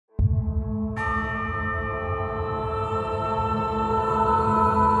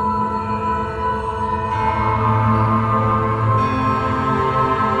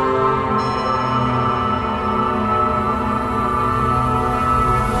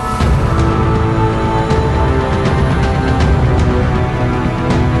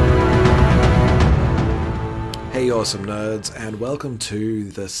awesome nerds, and welcome to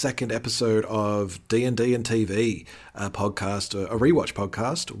the second episode of D&D and TV, a podcast, a rewatch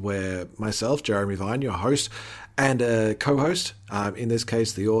podcast, where myself, Jeremy Vine, your host, and a co-host, in this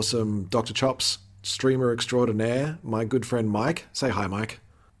case, the awesome Dr. Chops, streamer extraordinaire, my good friend Mike. Say hi, Mike.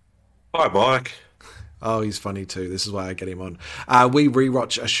 Hi, Mike. Oh, he's funny too. This is why I get him on. We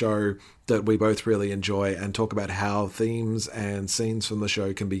rewatch a show that we both really enjoy and talk about how themes and scenes from the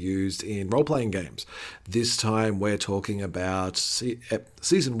show can be used in role-playing games. This time we're talking about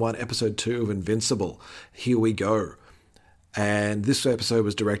Season 1, Episode 2 of Invincible. Here we go. And this episode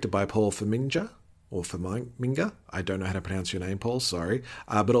was directed by Paul Faminga, or Faminga. I don't know how to pronounce your name, Paul, sorry.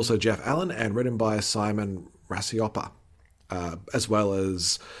 But also Jeff Allen, and written by Simon Racioppa, as well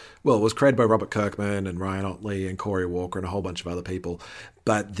as... Well, it was created by Robert Kirkman and Ryan Otley and Corey Walker and a whole bunch of other people.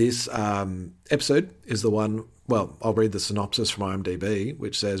 But this episode is the one, well, I'll read the synopsis from IMDb,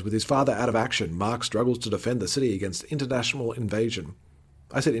 which says, with his father out of action, Mark struggles to defend the city against international invasion.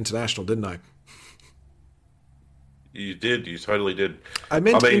 I said international, didn't I? You did. You totally did. I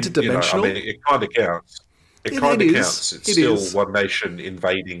meant interdimensional. It kind of counts. It kind of counts. It's still one nation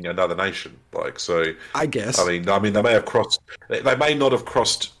invading another nation. I guess. I mean, they may have crossed. They may not have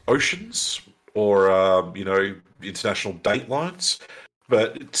crossed oceans or international date lines,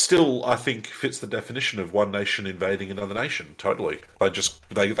 but it still, I think, fits the definition of one nation invading another nation. Totally.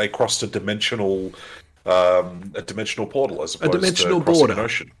 They crossed a dimensional portal as opposed to crossing an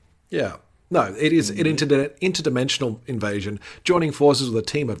ocean. Yeah. No, it is an interdimensional invasion, joining forces with a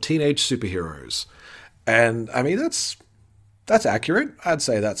team of teenage superheroes. And, I mean, that's accurate. I'd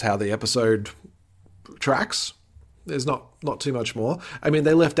say that's how the episode tracks. There's not too much more. I mean,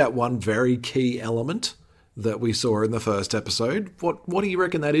 they left out one very key element that we saw in the first episode. What do you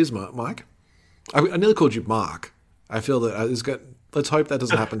reckon that is, Mike? I nearly called you Mark. I feel that let's hope that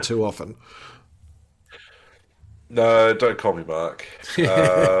doesn't happen too often. No, don't call me Mark.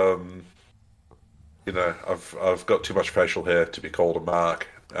 I've got too much facial hair to be called a Mark.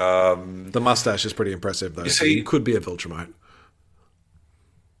 The mustache is pretty impressive, though. You could be a Viltrumite.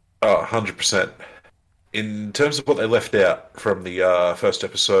 100%. In terms of what they left out from the first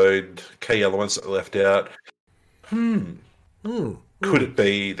episode, key elements that they left out, could it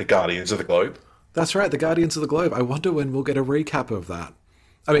be the Guardians of the Globe? That's right, the Guardians of the Globe. I wonder when we'll get a recap of that.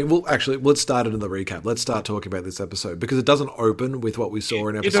 I mean, let's start it in the recap. Let's start talking about this episode, because it doesn't open with what we saw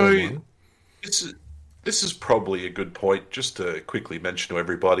in episode 1. This is probably a good point just to quickly mention to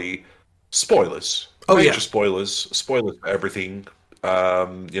everybody. Spoilers. Oh, Major yeah. Spoilers. Spoilers for everything. We're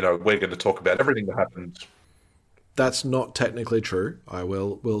going to talk about everything that happened. That's not technically true.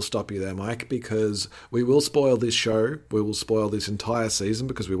 We'll stop you there, Mike, because we will spoil this show. We will spoil this entire season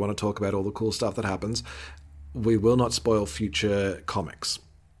because we want to talk about all the cool stuff that happens. We will not spoil future comics.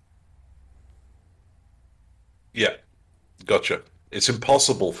 Yeah. Gotcha. It's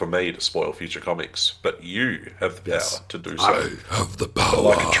impossible for me to spoil future comics, but you have the power to do so. I have the power.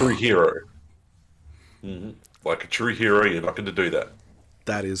 Like a true hero. Mm-hmm. Like a true hero, you're not going to do that.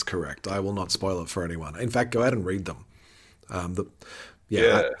 That is correct. I will not spoil it for anyone. In fact, go out and read them. I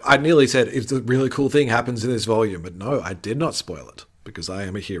nearly said it's a really cool thing happens in this volume, but no, I did not spoil it because I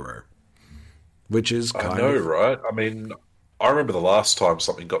am a hero. Which is kind of... right? I mean, I remember the last time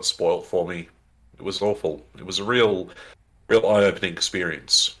something got spoiled for me. It was awful. It was a real eye-opening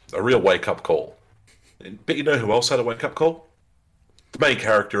experience. A real wake-up call. But you know who else had a wake-up call? The main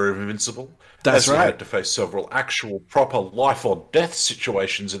character of Invincible. That's right. He had to face several actual proper life-or-death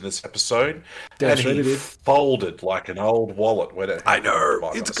situations in this episode. That's and he folded like an old wallet when it... I know.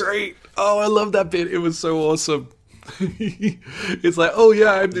 It's great. Oh, I love that bit. It was so awesome. It's like, oh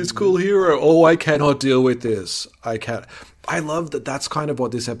yeah, I'm this cool hero. Oh, I cannot deal with this. I can't. I love that that's kind of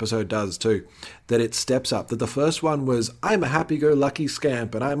what this episode does too. That it steps up. That the first one was, I'm a happy-go-lucky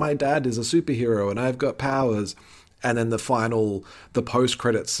scamp and my dad is a superhero and I've got powers. And then the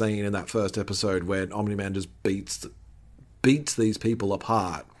post-credit scene in that first episode where Omni-Man just beats these people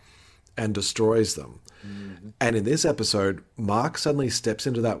apart and destroys them. Mm-hmm. And in this episode, Mark suddenly steps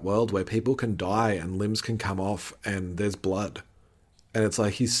into that world where people can die and limbs can come off and there's blood. And it's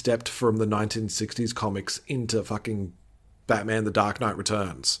like he stepped from the 1960s comics into fucking Batman The Dark Knight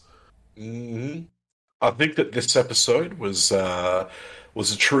Returns. Mm-hmm. I think that this episode was a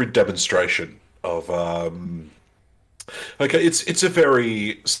true demonstration of... it's a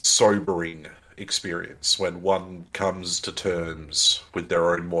very sobering experience when one comes to terms with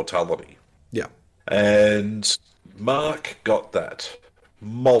their own mortality. Yeah. And Mark got that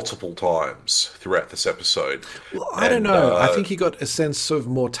multiple times throughout this episode. Well, I don't know. I think he got a sense of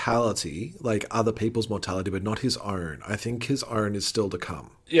mortality, like other people's mortality, but not his own. I think his own is still to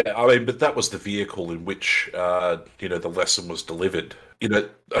come. Yeah, I mean, but that was the vehicle in which the lesson was delivered.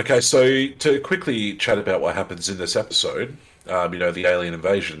 Okay, so to quickly chat about what happens in this episode, the alien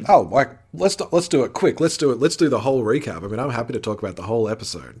invasion. Oh, like let's do it quick. Let's do it. Let's do the whole recap. I mean, I'm happy to talk about the whole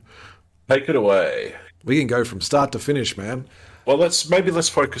episode. Take it away. We can go from start to finish, man. Well, let's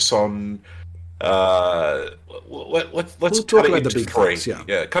focus on. Let's We'll talk cut it about the into big three. things, yeah.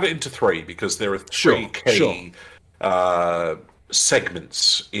 Yeah, cut it into three because there are Sure, three key sure.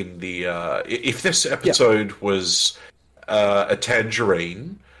 segments in the. If this Yeah, episode was a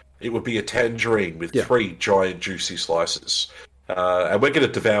tangerine, it would be a tangerine with yeah. three giant juicy slices, and we're going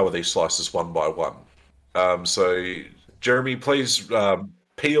to devour these slices one by one. So, Jeremy, please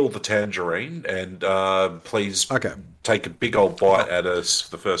peel the tangerine and please Okay. take a big old bite Well, out of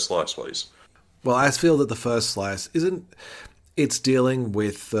the first slice, please. well, I feel that the first slice isn't. It's dealing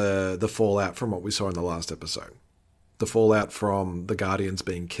with the fallout from what we saw in the last episode. The fallout from the Guardians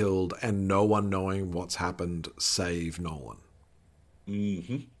being killed and no one knowing what's happened save Nolan.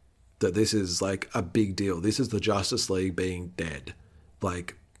 Hmm. That this is like a big deal. This is the Justice League being dead.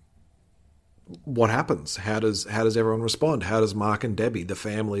 Like, what happens? How does everyone respond? How does Mark and Debbie, the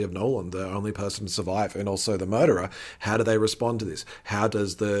family of Nolan, the only person to survive, and also the murderer, how do they respond to this? How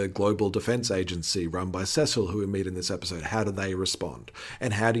does the Global Defense Agency, run by Cecil, who we meet in this episode, how do they respond?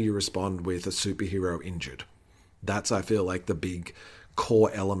 And how do you respond with a superhero injured? That's, I feel like, the big core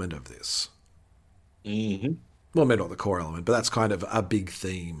element of this. Hmm. Well, maybe not the core element, but that's kind of a big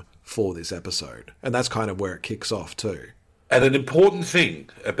theme for this episode. And that's kind of where it kicks off too. And an important thing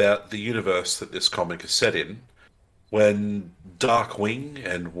about the universe that this comic is set in, when Darkwing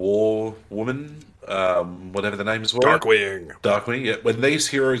and War Woman, whatever the names were, Darkwing. Darkwing, yeah, when these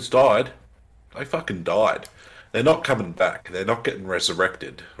heroes died, they fucking died. They're not coming back. They're not getting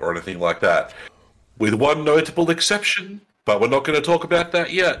resurrected or anything like that. With one notable exception, but we're not going to talk about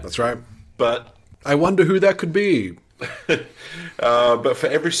that yet. That's right. But I wonder who that could be. but for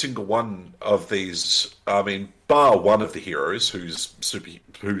every single one of these, I mean, bar one of the heroes whose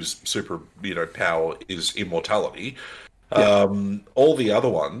super power is immortality, Yeah. all the other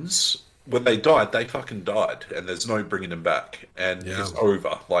ones, when they died, they fucking died, and there's no bringing them back, and Yeah. it's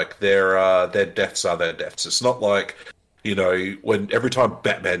over. Like their deaths are their deaths. It's not like when every time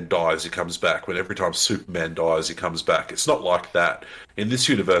Batman dies, he comes back. When every time Superman dies, he comes back. It's not like that. In this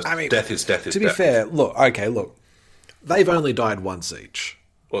universe, I mean, death is death is to be death. fair, look, they've only died once each.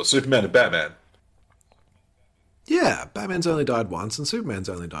 Well, Superman and Batman. Yeah, Batman's only died once and Superman's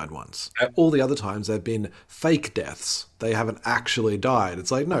only died once. Yep. All the other times they've been fake deaths. They haven't actually died.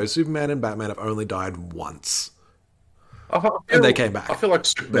 It's like, no, Superman and Batman have only died once. And they came back. I feel like But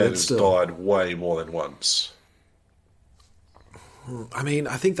Superman it's has still, died way more than once. I mean,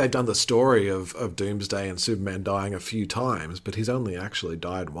 I think they've done the story of Doomsday and Superman dying a few times, but he's only actually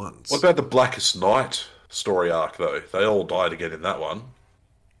died once. What about the Blackest Night story arc, though? They all died again in that one.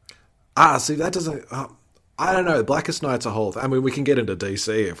 See, that doesn't. I don't know. Blackest Night's a whole. I mean, we can get into DC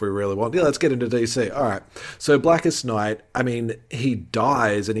if we really want. Yeah, let's get into DC. All right. So Blackest Night. I mean, he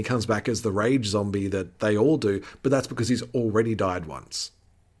dies and he comes back as the rage zombie that they all do, but that's because he's already died once.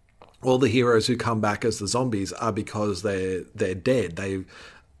 All the heroes who come back as the zombies are because they're dead.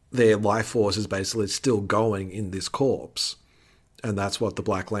 Their life force is basically still going in this corpse, and that's what the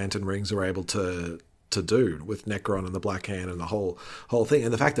Black Lantern rings are able to do with Necron and the Black Hand and the whole thing.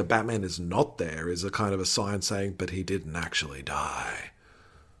 And the fact that Batman is not there is a kind of a sign saying, but he didn't actually die.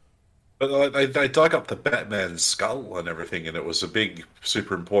 But they dug up the Batman's skull and everything, and it was a big,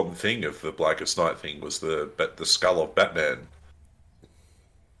 super important thing of the Blackest Night thing was the skull of Batman.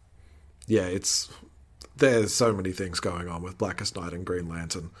 Yeah, there's so many things going on with Blackest Night and Green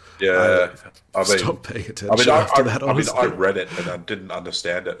Lantern. Yeah, I mean, Stop paying I attention mean, after that. Honestly. I read it and I didn't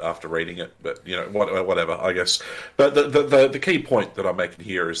understand it after reading it, but whatever, I guess. But the key point that I'm making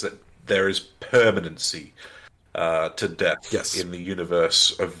here is that there is permanency to death Yes. in the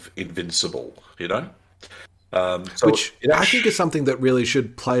universe of Invincible. So Which I think is something that really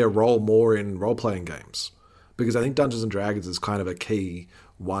should play a role more in role-playing games. Because I think Dungeons & Dragons is kind of a key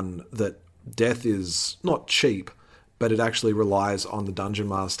one that death is not cheap, but it actually relies on the Dungeon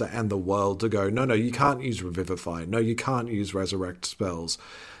Master and the world to go, no, you can't use Revivify. No, you can't use Resurrect spells.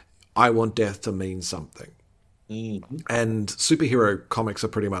 I want death to mean something. Mm-hmm. And superhero comics are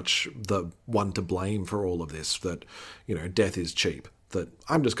pretty much the one to blame for all of this, that, death is cheap. That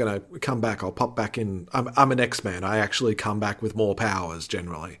I'm just going to come back, I'll pop back in. I'm an X-Man. I actually come back with more powers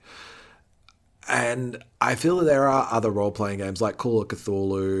generally. And I feel that there are other role-playing games like Call of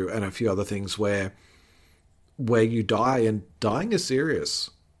Cthulhu and a few other things where you die, and dying is serious,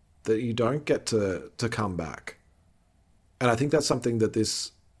 that you don't get to come back. And I think that's something that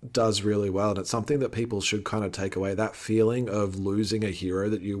this does really well, and it's something that people should kind of take away. That feeling of losing a hero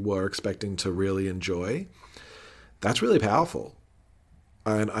that you were expecting to really enjoy, that's really powerful.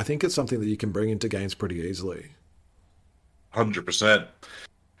 And I think it's something that you can bring into games pretty easily. 100%.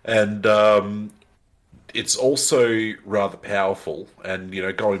 And it's also rather powerful. And,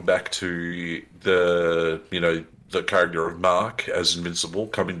 going back to the character of Mark as Invincible,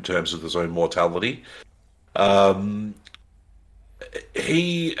 coming in terms of his own mortality,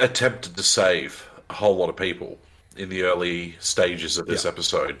 he attempted to save a whole lot of people in the early stages of this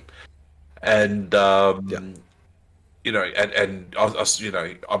episode. And, I was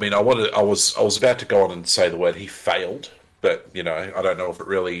about to go on and say the word he failed, but, I don't know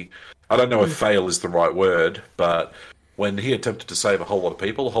if fail is the right word, but when he attempted to save a whole lot of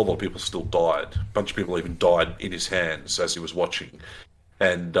people still died. A bunch of people even died in his hands as he was watching.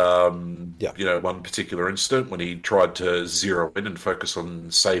 And, one particular incident when he tried to zero in and focus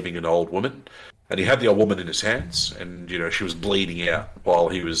on saving an old woman, and he had the old woman in his hands, and, she was bleeding out while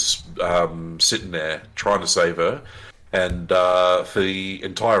he was sitting there trying to save her. And for the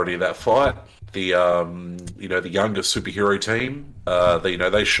entirety of that fight, the younger superhero team,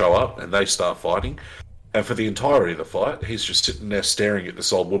 they show up and they start fighting. And for the entirety of the fight, he's just sitting there staring at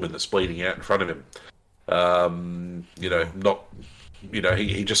this old woman that's bleeding out in front of him.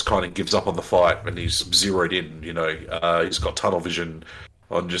 He just kind of gives up on the fight, and he's zeroed in. He's got tunnel vision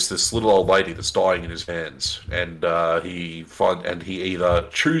on just this little old lady that's dying in his hands, and he either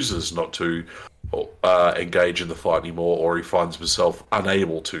chooses not to engage in the fight anymore, or he finds himself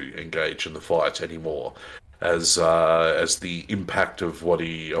unable to engage in the fight anymore, as the impact of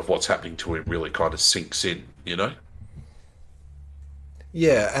what's happening to him really kind of sinks in.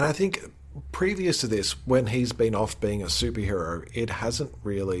 Yeah, and I think previous to this, when he's been off being a superhero, it hasn't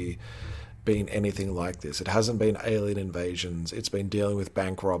really been anything like this. It hasn't been alien invasions. It's been dealing with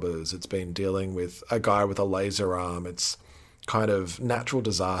bank robbers. It's been dealing with a guy with a laser arm. It's kind of natural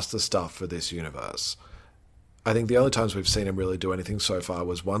disaster stuff for this universe. I think the only times we've seen him really do anything so far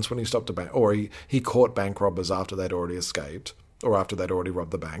was once when he stopped a bank, or he caught bank robbers after they'd already escaped, or after they'd already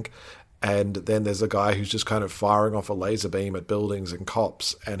robbed the bank. And then there's a guy who's just kind of firing off a laser beam at buildings and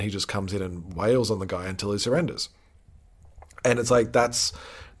cops, and he just comes in and wails on the guy until he surrenders. And it's like, that's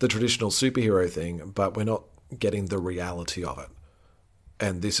the traditional superhero thing, but we're not getting the reality of it.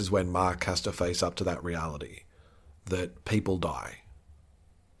 And this is when Mark has to face up to that reality, that people die.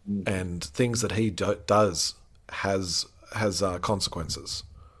 And things that he does has consequences.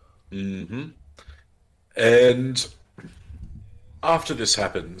 Mm-hmm. And after this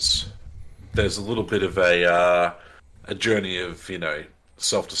happens, there's a little bit of a journey of,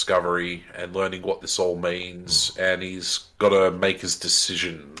 self-discovery and learning what this all means, and he's got to make his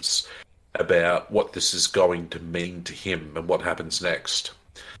decisions about what this is going to mean to him and what happens next.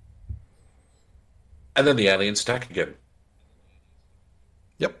 And then the aliens attack again.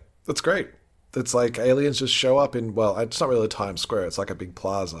 Yep, that's great. It's like aliens just show up in, well, it's not really Times Square, it's like a big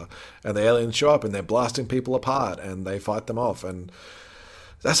plaza, and the aliens show up and they're blasting people apart, and they fight them off, and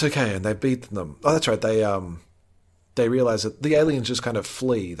that's okay, and they beat them. Oh, that's right, they realize that the aliens just kind of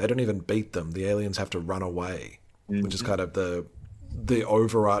flee. They don't even beat them. The aliens have to run away, which is kind of the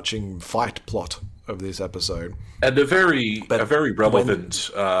overarching fight plot of this episode. And a very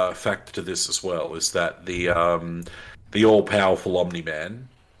relevant fact to this as well is that the all-powerful Omni-Man,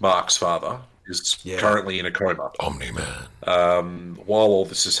 Mark's father, is currently in a coma. Omni-Man. While all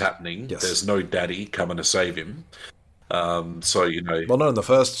this is happening, there's no daddy coming to save him. Well, not in the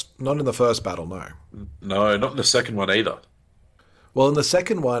first battle, no. No, not in the second one either. Well, in the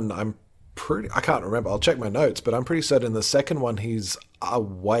second one, I can't remember. I'll check my notes, but I'm pretty certain in the second one he's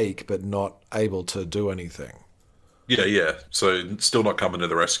awake but not able to do anything. Yeah. So still not coming to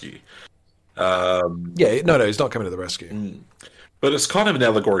the rescue. He's not coming to the rescue. But it's kind of an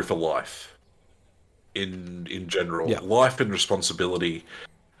allegory for life in general. Yeah. Life and responsibility,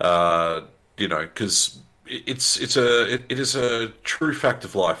 because it is a true fact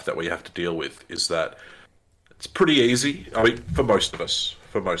of life that we have to deal with, is that it's pretty easy. I mean, for most of us,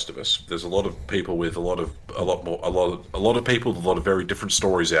 there's a lot of people with a lot of people with a lot of very different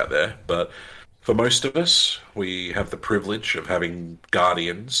stories out there. But for most of us, we have the privilege of having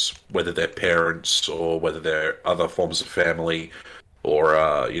guardians, whether they're parents or whether they're other forms of family, or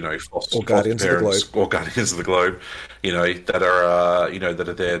foster guardians parents, of the globe, or guardians of the globe, that are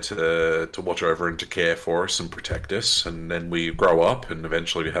there to watch over and to care for us and protect us. And then we grow up, and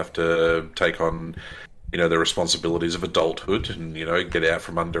eventually we have to take on the responsibilities of adulthood, and get out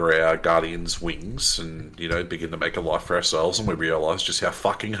from under our guardians' wings, and begin to make a life for ourselves. And we realise just how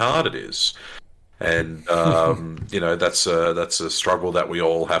fucking hard it is. And that's a struggle that we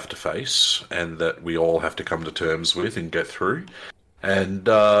all have to face, and that we all have to come to terms with and get through. And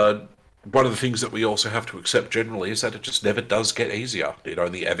one of the things that we also have to accept generally is that it just never does get easier. It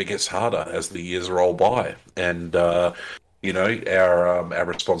only ever gets harder as the years roll by, and our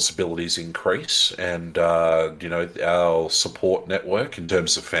responsibilities increase, and our support network in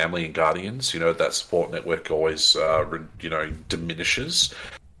terms of family and guardians. That support network always diminishes.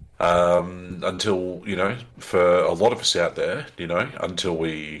 Until for a lot of us out there, until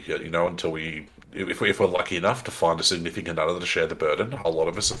we if we're lucky enough to find a significant other to share the burden, a lot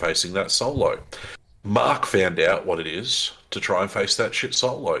of us are facing that solo. Mark found out what it is to try and face that shit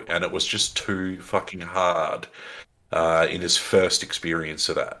solo, and it was just too fucking hard in his first experience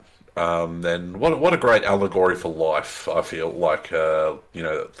of that. And what a great allegory for life! I feel like the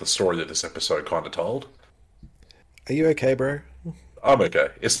story that this episode kind of told. Are you okay, bro? I'm okay.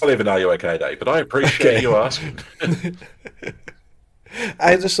 It's not even Are You Okay Day, but I appreciate you asking.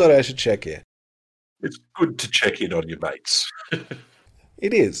 I just thought I should check in. It's good to check in on your mates.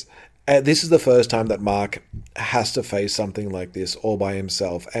 It is. This is the first time that Mark has to face something like this all by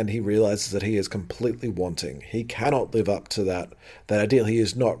himself, and he realizes that he is completely wanting. He cannot live up to that ideal. He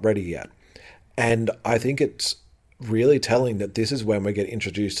is not ready yet. And I think it's really telling that this is when we get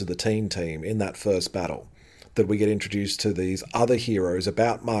introduced to the teen team in that first battle. That we get introduced to these other heroes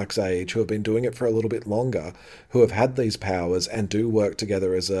about Mark's age who have been doing it for a little bit longer, who have had these powers and do work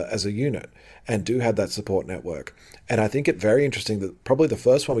together as a unit and do have that support network. And I think it very interesting that probably the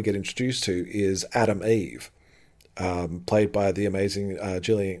first one we get introduced to is Adam Eve, played by the amazing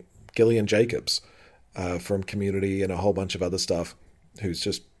Gillian Jacobs from Community and a whole bunch of other stuff, who's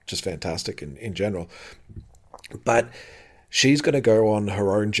just fantastic in general. But she's going to go on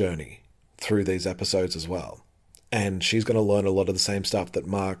her own journey through these episodes as well. And she's going to learn a lot of the same stuff that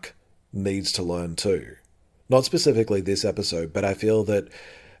Mark needs to learn too. Not specifically this episode, but I feel that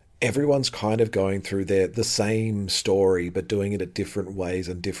everyone's kind of going through the same story, but doing it at different ways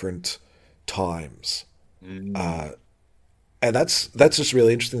and different times. And that's just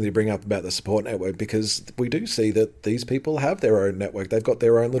really interesting to bring up about the support network, because we do see that these people have their own network. They've got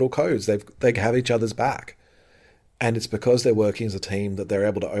their own little codes. They have each other's back. And it's because they're working as a team that they're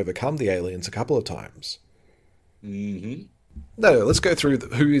able to overcome the aliens a couple of times. Mm-hmm. No, let's go through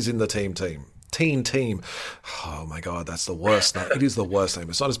who is in the team. Teen Team. Oh my God, that's the worst name. It is the worst name.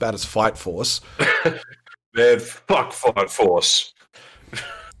 It's not as bad as Fight Force. Man, fuck Fight Force.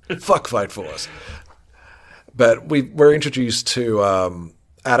 Fuck Fight Force. But we're introduced to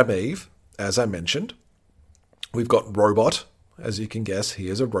Adam Eve, as I mentioned. We've got Robot. As you can guess, he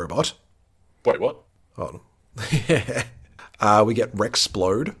is a robot. Wait, what? Oh, we get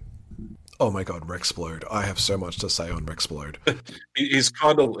Rexplode. Oh my God, Rexplode! I have so much to say on Rexplode. He's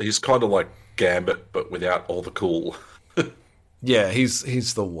kind of like Gambit, but without all the cool. Yeah,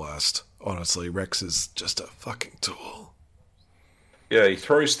 he's the worst. Honestly, Rex is just a fucking tool. Yeah, he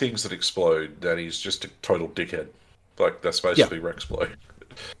throws things that explode, and he's just a total dickhead. Like, that's basically Rexplode.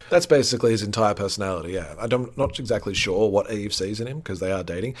 That's basically his entire personality, yeah. I'm not exactly sure what Eve sees in him, because they are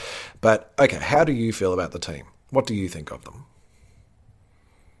dating. But, okay, how do you feel about the team? What do you think of them?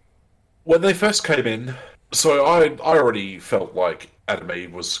 When they first came in, so I already felt like Adam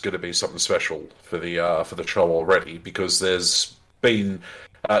Eve was going to be something special for the show already, because there's been...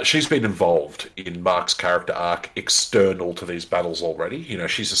 she's been involved in Mark's character arc external to these battles already.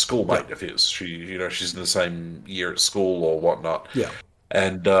 She's a schoolmate of his. She's in the same year at school or whatnot. Yeah.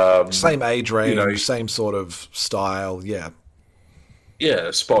 And same age range, same sort of style, yeah.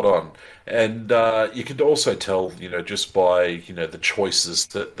 Yeah, spot on. And you can also tell, just by, the choices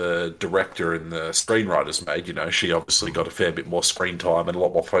that the director and the screenwriters made, she obviously got a fair bit more screen time and a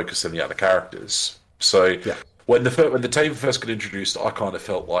lot more focus than the other characters. So when the team first got introduced, I kind of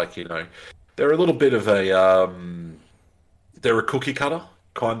felt like, they're a little bit of they're a cookie cutter,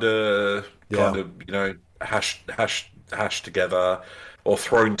 kind of, hashed together or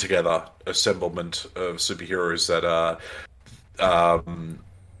thrown together assemblement of superheroes that are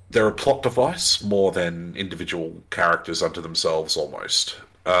they're a plot device more than individual characters unto themselves almost.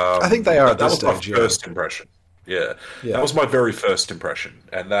 I think they are at this stage. That was my first impression. Yeah, that was my very first impression,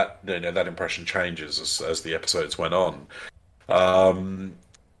 and that that impression changes as the episodes went on.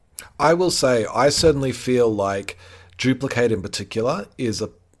 I will say, I certainly feel like Duplicate in particular is a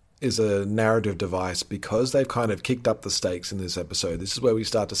narrative device, because they've kind of kicked up the stakes in this episode. This is where we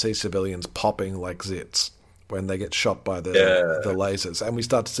start to see civilians popping like zits when they get shot by the lasers, and we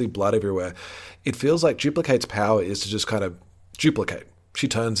start to see blood everywhere. It feels like Duplicate's power is to just kind of duplicate. She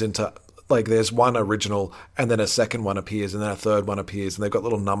turns into Like there's one original, and then a second one appears, and then a third one appears, and they've got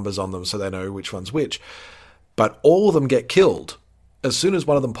little numbers on them so they know which one's which. But all of them get killed. As soon as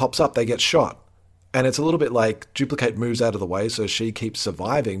one of them pops up, they get shot. And it's a little bit like Duplicate moves out of the way so she keeps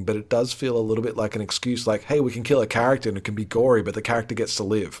surviving, but it does feel a little bit like an excuse like, hey, we can kill a character and it can be gory, but the character gets to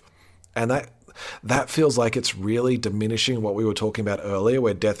live. And that feels like it's really diminishing what we were talking about earlier,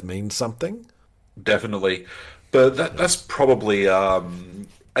 where death means something. Definitely. But that's probably and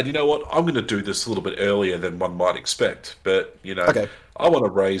you know what? I'm going to do this a little bit earlier than one might expect. But, Okay. I want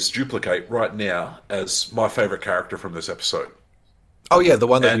to raise Duplicate right now as my favorite character from this episode. Oh yeah, the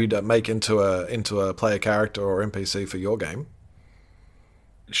one that And you'd make into a player character or NPC for your game.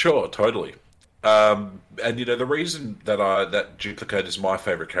 sure, totally. And the reason that Duplicate is my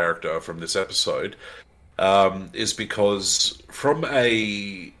favorite character from this episode is because from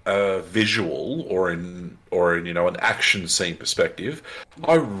a visual or in an action scene perspective,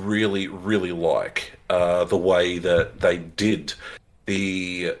 I really really like the way that they did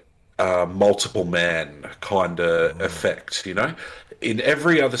the multiple man kind of effect. In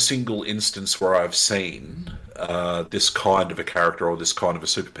every other single instance where I've seen this kind of a character or this kind of a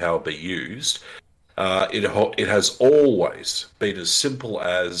superpower be used, it has always been as simple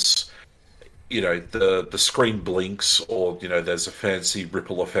as the screen blinks, or there's a fancy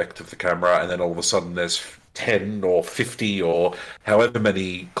ripple effect of the camera, and then all of a sudden there's 10 or 50 or however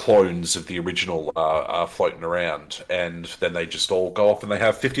many clones of the original are floating around, and then they just all go off and they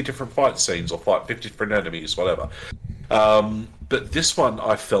have 50 different fight scenes or fight 50 different enemies, whatever. But this one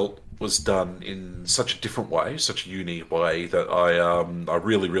I felt was done in such a different way, such a unique way, that I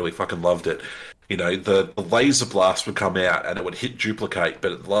really really fucking loved it. The laser blast would come out and it would hit Duplicate,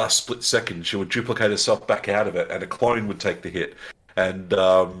 but at the last split second, she would duplicate herself back out of it, and a clone would take the hit. And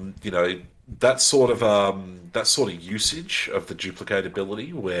that sort of usage of the Duplicate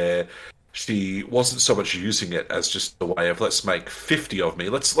ability, where she wasn't so much using it as just a way of, let's make 50 of me.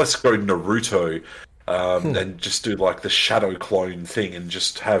 Let's go Naruto, and just do like the shadow clone thing, and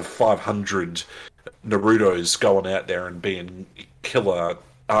just have 500 Narutos going out there and being killer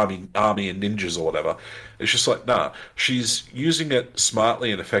army and ninjas or whatever. It's just like, nah, she's using it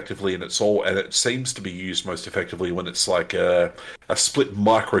smartly and effectively, and it seems to be used most effectively when it's like a split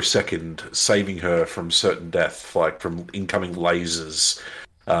microsecond saving her from certain death, like from incoming lasers,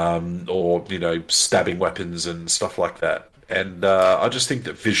 or stabbing weapons and stuff like that. And I just think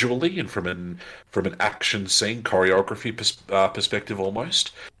that visually and from an action scene choreography perspective,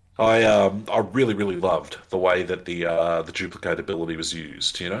 almost, I really really loved the way that the Duplicate ability was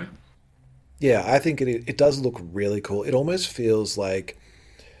used. Yeah, I think it does look really cool. It almost feels like,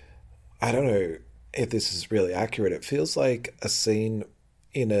 I don't know if this is really accurate. It feels like a scene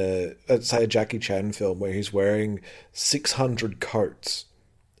in let's say a Jackie Chan film where he's wearing 600 coats,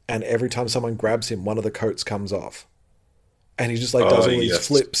 and every time someone grabs him, one of the coats comes off. And he just like does all these Yes.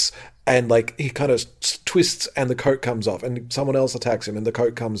 flips, and like he kind of twists and the coat comes off, and someone else attacks him and the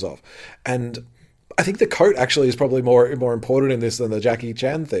coat comes off. And I think the coat actually is probably more important in this than the Jackie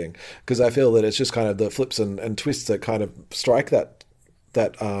Chan thing, because I feel that it's just kind of the flips and twists that kind of strike that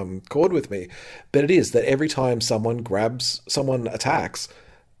chord with me. But it is that every time someone attacks,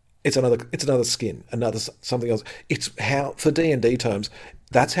 it's another skin, another something else. It's how, for D&D terms,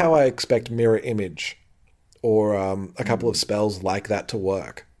 that's how I expect mirror image or a couple of spells like that to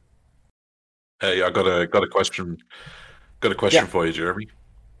work. Hey, I got a question. Got a question Yeah. for you, Jeremy.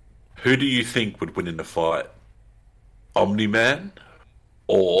 Who do you think would win in the fight? Omni Man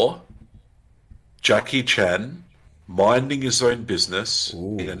or Jackie Chan minding his own business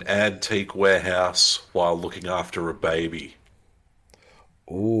in Ooh. an antique warehouse while looking after a baby?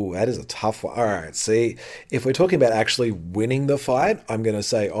 Ooh, that is a tough one. All right, see, if we're talking about actually winning the fight, I'm going to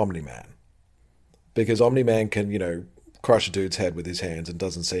say Omni-Man. Because Omni-Man can, crush a dude's head with his hands and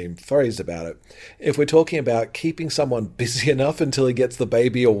doesn't seem phased about it. If we're talking about keeping someone busy enough until he gets the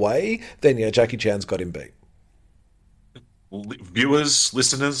baby away, then yeah, Jackie Chan's got him beat. Viewers,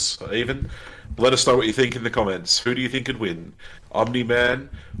 listeners, even, let us know what you think in the comments. Who do you think could win? Omni Man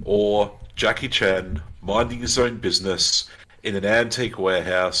or Jackie Chan minding his own business in an antique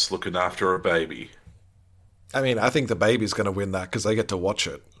warehouse looking after a baby? I mean, I think the baby's going to win that because they get to watch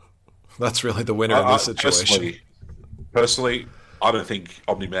it. That's really the winner in this situation. Personally, I don't think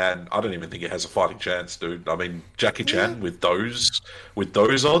Omni Man. I don't even think it has a fighting chance, dude. I mean, Jackie Yeah. Chan with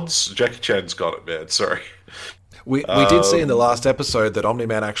those odds, Jackie Chan's got it, man. Sorry. We did see in the last episode that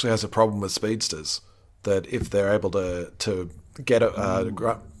Omni-Man actually has a problem with speedsters. That if they're able to get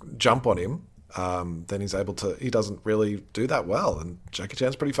jump on him, then he's able to. He doesn't really do that well, and Jackie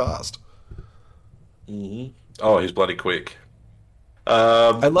Chan's pretty fast. Oh, he's bloody quick.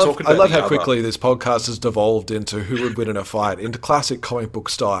 I love how quickly this podcast has devolved into who would win in a fight, into classic comic book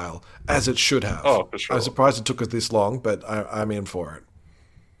style, as it should have. Oh, for sure. I'm surprised it took us this long, but I'm in for it.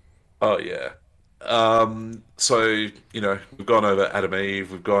 Oh yeah. So we've gone over Adam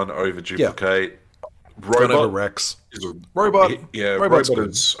Eve, we've gone over Duplicate. Gone over Robot Rex. is a Robot. Yeah, Robot's Robot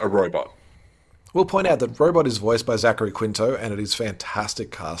good. is a robot. We'll point out that Robot is voiced by Zachary Quinto, and it is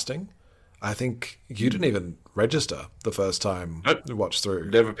fantastic casting. I think you didn't even register the first time Nope. you watched through.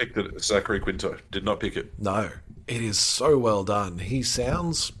 Never picked it. Zachary Quinto did not pick it. No, it is so well done. He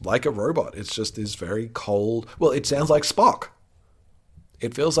sounds like a robot. It's just this very cold. Well, it sounds like Spock.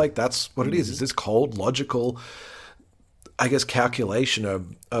 It feels like that's what it is. It's this cold, logical, I guess, calculation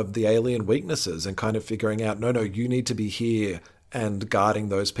of the alien weaknesses and kind of figuring out, no, you need to be here and guarding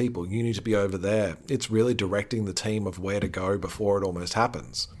those people. You need to be over there. It's really directing the team of where to go before it almost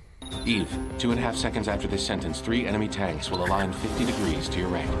happens. Eve, 2.5 seconds after this sentence, 3 enemy tanks will align 50 degrees to your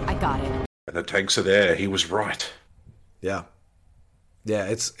right. I got it. And the tanks are there. He was right. Yeah. Yeah,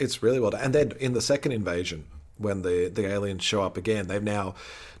 it's really well done. And then in the second invasion, when the aliens show up again, they've now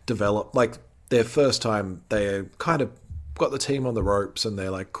developed, like, their first time, they kind of got the team on the ropes and they're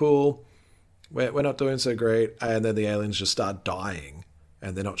like, cool, we're not doing so great. And then the aliens just start dying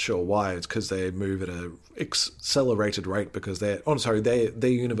and they're not sure why. It's because they move at an accelerated rate because their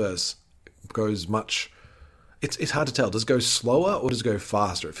universe goes much... It's hard to tell. Does it go slower or does it go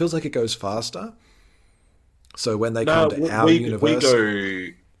faster? It feels like it goes faster. So when they come to our universe...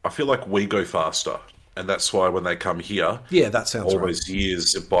 I feel like we go faster. And that's why when they come here... Yeah, that sounds all right. those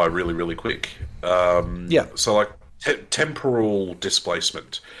years by really, really quick. Yeah. So like temporal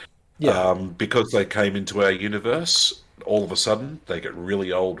displacement. Yeah. Because they came into our universe, all of a sudden they get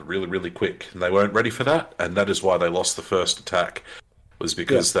really old really, really quick. And they weren't ready for that. And that is why they lost the first attack. Was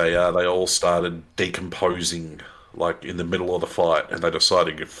because they all started decomposing like in the middle of the fight, and they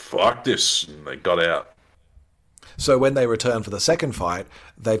decided, fuck this, and they got out. So when they return for the second fight,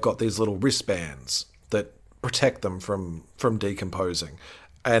 they've got these little wristbands that protect them from decomposing.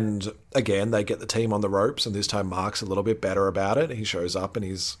 And again, they get the team on the ropes, and this time Mark's a little bit better about it. He shows up and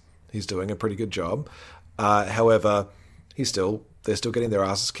he's doing a pretty good job. However, they're still getting their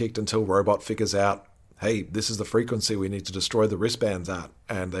asses kicked until Robot figures out, hey, this is the frequency we need to destroy the wristbands at.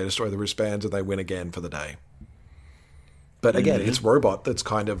 And they destroy the wristbands and they win again for the day. But again, it's Robot that's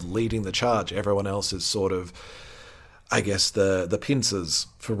kind of leading the charge. Everyone else is sort of, I guess, the pincers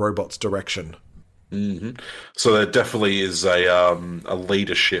for Robot's direction. Mm-hmm. So there definitely is a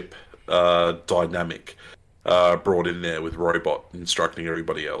leadership dynamic brought in there with Robot instructing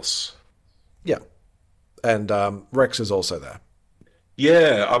everybody else. Yeah. And Rex is also there.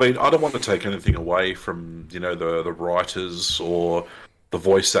 Yeah, I mean, I don't want to take anything away from, the writers or the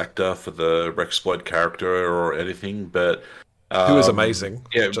voice actor for the Rexploid character or anything, but... who is amazing.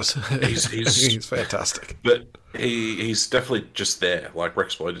 Yeah, he's fantastic. But he's definitely just there. Like,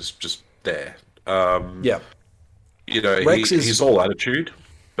 Rexploid is just there. Yeah. He's all attitude,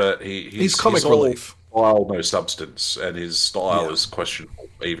 but he's comic all relief. Style, no substance, and his style is questionable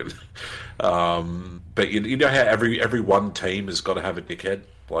even. But you know how every one team has got to have a dickhead.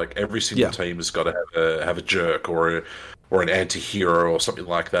 Like every single team has got to have a jerk or an anti-hero or something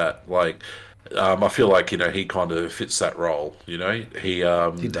like that. Like I feel like he kind of fits that role. He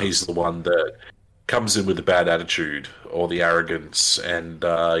he's the one that comes in with the bad attitude or the arrogance, and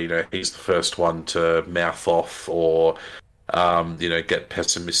he's the first one to mouth off or get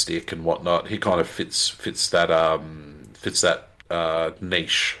pessimistic and whatnot. He kind of fits that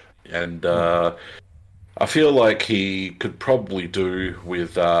niche, and I feel like he could probably do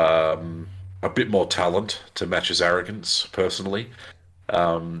with a bit more talent to match his arrogance, personally.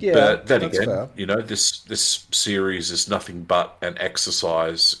 But then again, fair. This series is nothing but an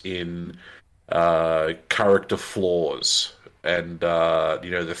exercise in character flaws and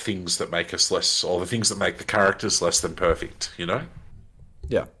the things that make us less, or the things that make the characters less than perfect. Yeah.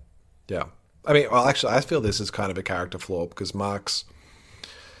 I mean, well, actually, I feel this is kind of a character flaw because Mark's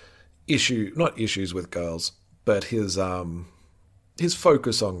not issues with girls, but his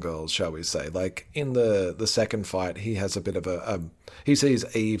focus on girls, shall we say. Like in the second fight, he has a bit of he sees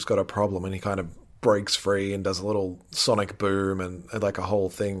Eve's got a problem and he kind of breaks free and does a little sonic boom and like a whole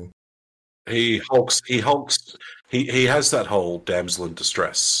thing. He hulks. He has that whole damsel in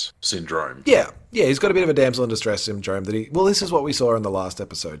distress syndrome. Yeah, he's got a bit of a damsel in distress syndrome this is what we saw in the last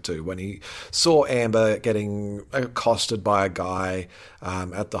episode too, when he saw Amber getting accosted by a guy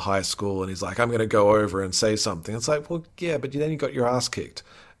at the high school and he's like, I'm going to go over and say something. It's like, well, yeah, but then you got your ass kicked.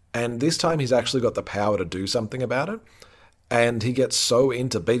 And this time he's actually got the power to do something about it. And he gets so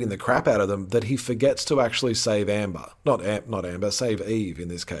into beating the crap out of them that he forgets to actually save Amber. Not Amber, save Eve in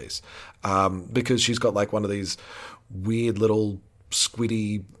this case. Because she's got like one of these weird little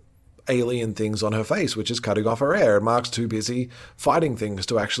squiddy alien things on her face, which is cutting off her air. And Mark's too busy fighting things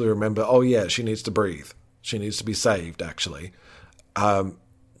to actually remember, oh yeah, she needs to breathe. She needs to be saved, actually.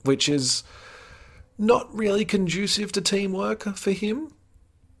 Which is not really conducive to teamwork for him.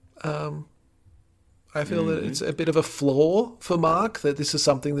 I feel that it's a bit of a flaw for Mark, that this is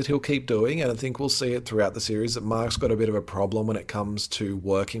something that he'll keep doing, and I think we'll see it throughout the series, that Mark's got a bit of a problem when it comes to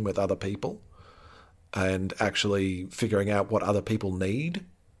working with other people and actually figuring out what other people need.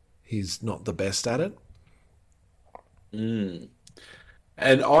 He's not the best at it. And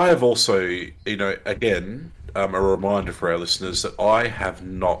I have also, again, a reminder for our listeners that I have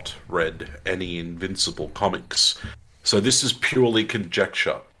not read any Invincible comics. So this is purely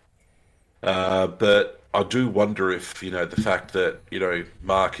conjecture. But I do wonder if, the fact that,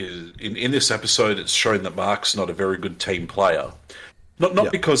 Mark is... In this episode, it's shown that Mark's not a very good team player.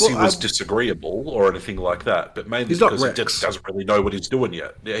 Not because he was disagreeable or anything like that, but mainly because he just doesn't really know what he's doing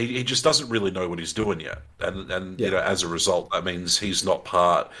yet. He just doesn't really know what he's doing yet. And as a result, that means he's not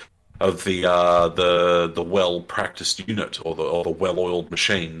part of the well-practiced unit or the well-oiled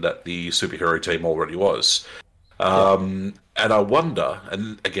machine that the superhero team already was. And I wonder,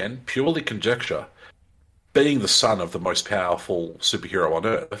 and again, purely conjecture, being the son of the most powerful superhero on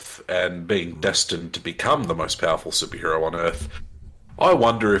Earth and being destined to become the most powerful superhero on Earth, I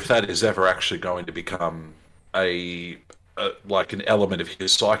wonder if that is ever actually going to become like an element of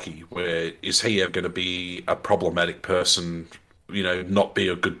his psyche, where is he ever going to be a problematic person, not be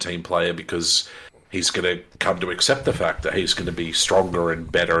a good team player because he's going to come to accept the fact that he's going to be stronger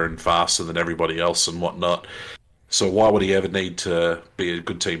and better and faster than everybody else and whatnot. So why would he ever need to be a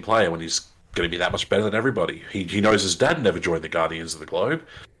good team player when he's going to be that much better than everybody? He knows his dad never joined the Guardians of the Globe,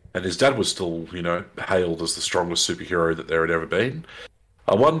 and his dad was still, hailed as the strongest superhero that there had ever been.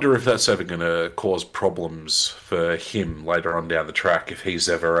 I wonder if that's ever going to cause problems for him later on down the track, if he's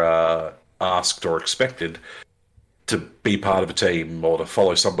ever asked or expected to be part of a team or to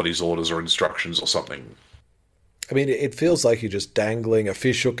follow somebody's orders or instructions or something. I mean, it feels like you're just dangling a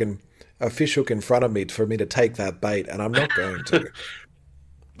fish hook in front of me for me to take that bait, and I'm not going to.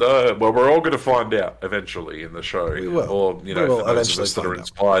 Well, we're all going to find out eventually in the show. We will. Or, for those of us that are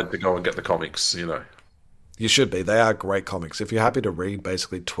inspired to go and get the comics, You should be. They are great comics. If you're happy to read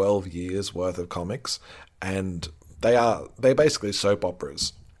basically 12 years worth of comics, and they're basically soap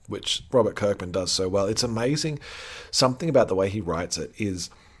operas, which Robert Kirkman does so well. It's amazing. Something about the way he writes it is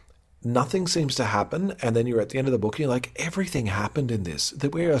nothing seems to happen, and then you're at the end of the book and you're like, everything happened in this.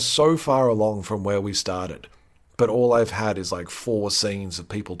 That we are so far along from where we started. But all I've had is like 4 scenes of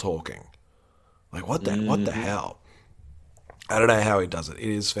people talking. Like, what the hell? I don't know how he does it. It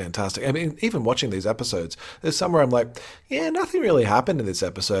is fantastic. I mean, even watching these episodes, there's some where I'm like, yeah, nothing really happened in this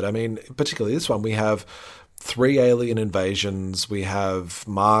episode. I mean, particularly this one, we have 3 alien invasions. We have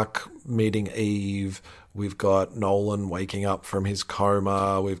Mark meeting Eve. We've got Nolan waking up from his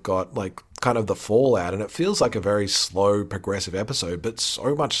coma. We've got like kind of the fallout. And it feels like a very slow, progressive episode, but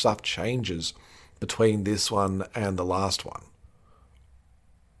so much stuff changes between this one and the last one.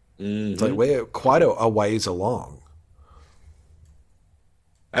 It's like we're quite a ways along.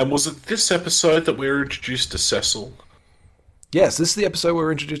 And was it this episode that we were introduced to Cecil? Yes, this is the episode where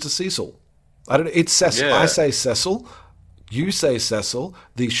we're introduced to Cecil. I don't know. It's Cecil. Yeah. I say Cecil. You say Cecil.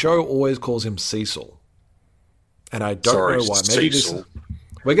 The show always calls him Cecil. And I don't know why. Maybe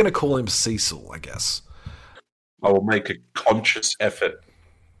we're going to call him Cecil, I guess. I will make a conscious effort.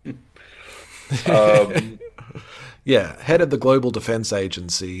 Yeah, head of the Global Defense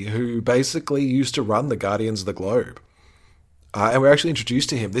Agency, who basically used to run the Guardians of the Globe. And we're actually introduced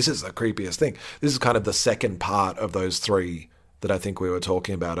to him. This is the creepiest thing. This is kind of the second part of those 3 that I think we were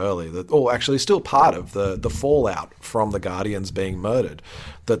talking about earlier. Actually still part of the fallout from the Guardians being murdered.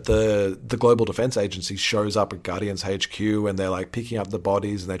 That the Global Defense Agency shows up at Guardians HQ and they're like picking up the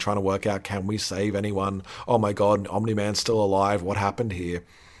bodies and they're trying to work out, can we save anyone? Oh my God, Omni-Man's still alive. What happened here?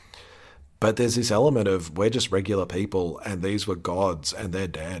 But there's this element of we're just regular people and these were gods and they're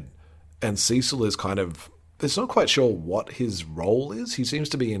dead. And Cecil is kind of... It's not quite sure what his role is. He seems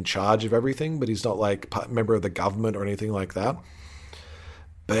to be in charge of everything, but he's not like a member of the government or anything like that.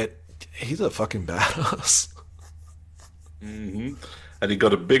 But he's a fucking badass. Mm-hmm. And he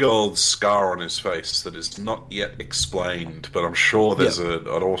got a big old scar on his face that is not yet explained, but I'm sure there's an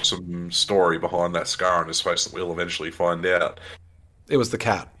awesome story behind that scar on his face that we'll eventually find out. It was the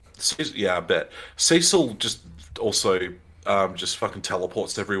cat. Yeah, I bet. Cecil just also just fucking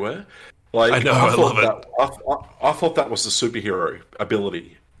teleports everywhere. Like, I know, I love it. I thought that was the superhero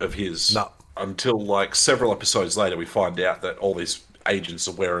ability of his. No. Until like several episodes later, we find out that all these agents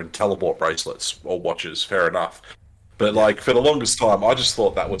are wearing teleport bracelets or watches. Fair enough. But like for the longest time, I just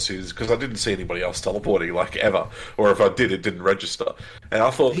thought that was his because I didn't see anybody else teleporting like ever, or if I did, it didn't register. And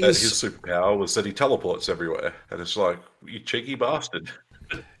I thought that his superpower was that he teleports everywhere, and it's like you cheeky bastard.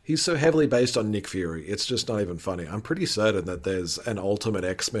 He's so heavily based on Nick Fury, it's just not even funny. I'm pretty certain that there's an Ultimate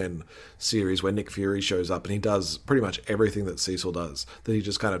X-Men series where Nick Fury shows up and he does pretty much everything that Cecil does. That he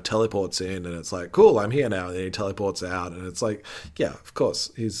just kind of teleports in and it's like, cool, I'm here now. And then he teleports out and it's like, yeah, of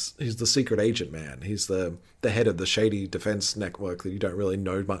course, he's the secret agent man. He's the head of the shady defense network that you don't really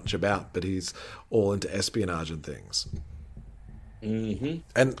know much about, but he's all into espionage and things. Mm-hmm.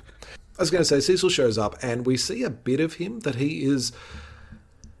 And I was going to say, Cecil shows up and we see a bit of him that he's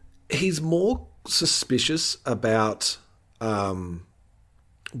more suspicious about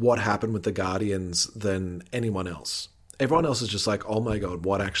what happened with the Guardians than anyone else. Everyone else is just like, oh my God,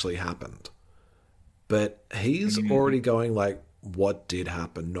 what actually happened? But he's already going like, what did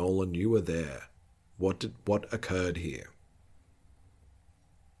happen? Nolan, you were there. What occurred here?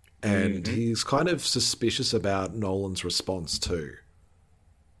 And he's kind of suspicious about Nolan's response too.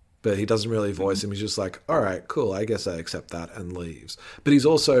 But he doesn't really voice him. He's just like, all right, cool, I guess I accept that, and leaves. But he's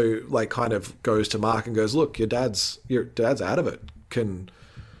also like kind of goes to Mark and goes, look, your dad's out of it. Can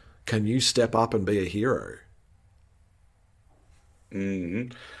you step up and be a hero?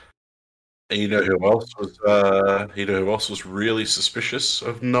 Mm-hmm. And you know who else was really suspicious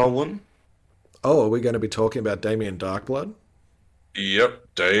of Nolan? Oh, are we going to be talking about Damien Darkblood?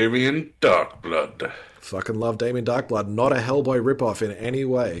 Yep, Damien Darkblood. Fucking love Damien Darkblood. Not a Hellboy ripoff in any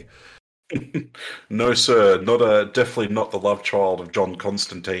way. No, sir. Definitely not the love child of John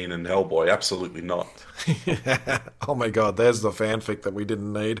Constantine and Hellboy. Absolutely not. Oh my God, there's the fanfic that we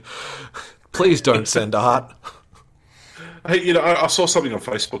didn't need. Please don't send art. Hey, I saw something on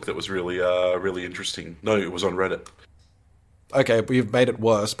Facebook that was really, really interesting. No, it was on Reddit. Okay, but you've made it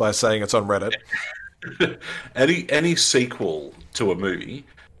worse by saying it's on Reddit. Any sequel to a movie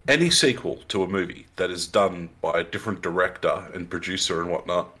that is done by a different director and producer and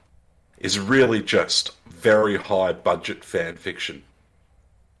whatnot is really just very high budget fan fiction.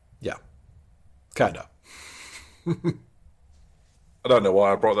 Yeah, kind of. I don't know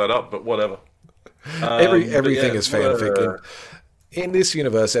why I brought that up, but whatever. Everything is fanfic. In this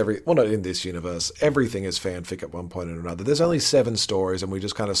universe, not in this universe, everything is fanfic at one point or another. There's only 7 stories, and we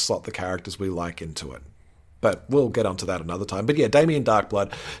just kind of slot the characters we like into it. But we'll get onto that another time. But yeah, Damien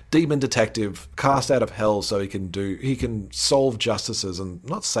Darkblood, demon detective, cast out of hell so he can solve justices and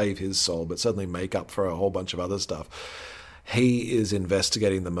not save his soul, but certainly make up for a whole bunch of other stuff. He is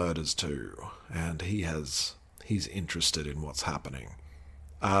investigating the murders too, and he's interested in what's happening.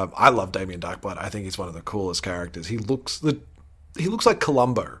 I love Damien Darkblood. I think he's one of the coolest characters. He looks like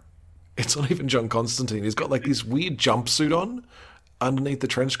Columbo. It's not even John Constantine. He's got like this weird jumpsuit on underneath the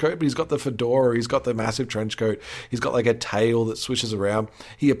trench coat, but he's got the fedora, he's got the massive trench coat, he's got like a tail that swishes around.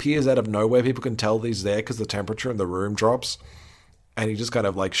 He appears out of nowhere. People can tell that he's there because the temperature in the room drops, and he just kind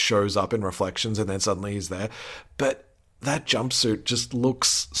of like shows up in reflections, and then suddenly he's there. But that jumpsuit just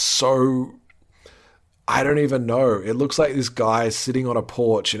looks so... I don't even know. It looks like this guy sitting on a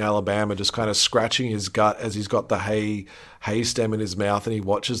porch in Alabama just kind of scratching his gut as he's got the hay stem in his mouth and he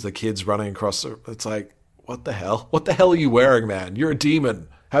watches the kids running across. It's like, what the hell? What the hell are you wearing, man? You're a demon.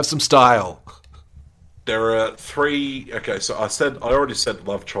 Have some style. There are 3... Okay, so I already said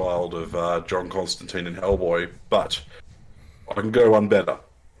love child of John Constantine and Hellboy, but I can go one better.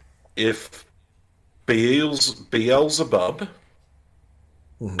 If Beelzebub,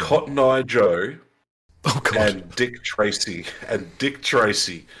 Cotton Eye Joe... and Dick Tracy.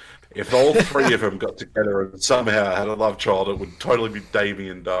 If all 3 of them got together and somehow had a love child, it would totally be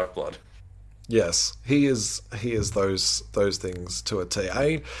Damien Darkblood. Yes, he is those things to a T. I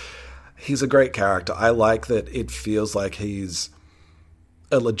mean, he's a great character. I like that it feels like he's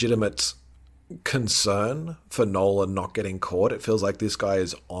a legitimate concern for Nolan not getting caught. It feels like this guy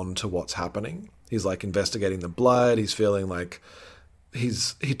is on to what's happening. He's like investigating the blood. He's feeling like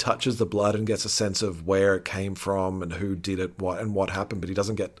he touches the blood and gets a sense of where it came from and who did it, what happened, but he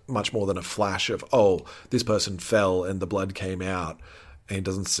doesn't get much more than a flash of, oh, this person fell and the blood came out, and he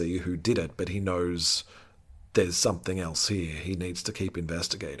doesn't see who did it, but he knows there's something else here. He needs to keep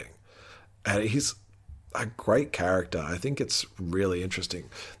investigating. And he's a great character. I think it's really interesting.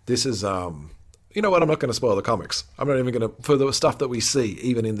 This is you know what, I'm not going to spoil the comics. I'm not even going to, for the stuff that we see,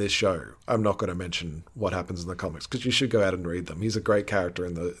 even in this show, I'm not going to mention what happens in the comics, because you should go out and read them. He's a great character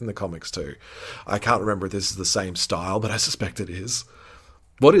in the comics too. I can't remember if this is the same style, but I suspect it is.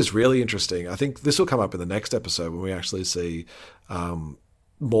 What is really interesting, I think this will come up in the next episode when we actually see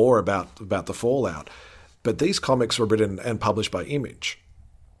more about the Fallout, but these comics were written and published by Image.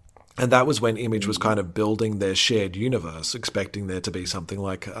 And that was when Image was kind of building their shared universe, expecting there to be something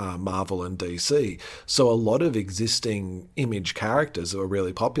like Marvel and DC. So a lot of existing Image characters that were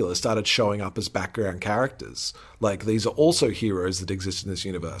really popular started showing up as background characters. Like, these are also heroes that exist in this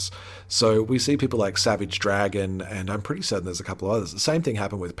universe. So we see people like Savage Dragon, and I'm pretty certain there's a couple of others. The same thing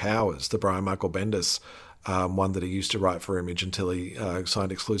happened with Powers, the Brian Michael Bendis one that he used to write for Image until he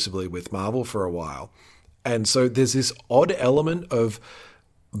signed exclusively with Marvel for a while. And so there's this odd element of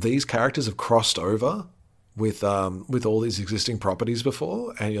these characters have crossed over with all these existing properties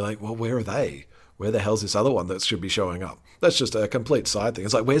before, and you're like, well, where are they? Where the hell's this other one that should be showing up? That's just a complete side thing.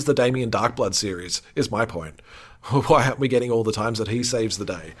 It's like, where's the Damien Darkblood series, is my point. Why aren't we getting all the times that he saves the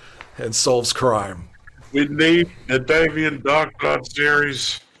day and solves crime? We need the Damien Darkblood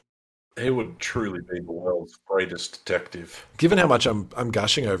series. He would truly be the world's greatest detective. Given how much I'm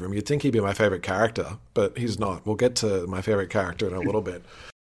gushing over him, you'd think he'd be my favourite character, but he's not. We'll get to my favourite character in a little bit.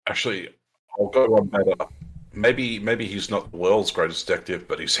 Actually, I'll go one better. Maybe he's not the world's greatest detective,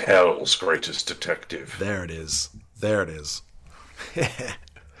 but he's hell's greatest detective. There it is. There it is.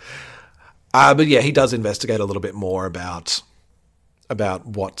 But yeah, he does investigate a little bit more about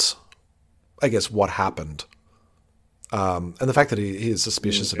what happened. And the fact that he is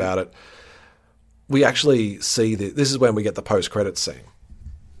suspicious about it. We actually see that this is when we get the post-credits scene.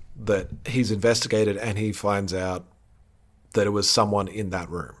 That he's investigated and he finds out that it was someone in that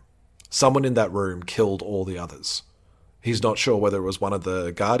room. Someone in that room killed all the others. He's not sure whether it was one of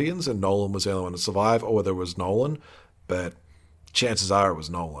the Guardians and Nolan was the only one to survive, or whether it was Nolan, but chances are it was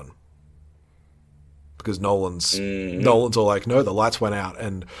Nolan. Because Nolan's all like, no, the lights went out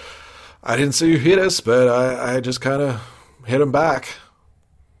and I didn't see you hit us, but I just kind of hit him back.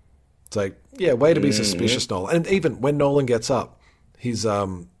 It's like, yeah, way to be suspicious, Nolan. And even when Nolan gets up, he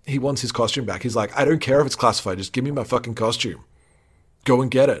wants his costume back. He's like, I don't care if it's classified, just give me my fucking costume. Go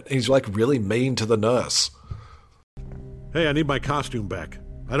and get it. And he's like really mean to the nurse. Hey, I need my costume back.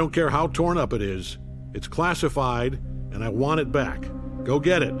 I don't care how torn up it is. It's classified, and I want it back. Go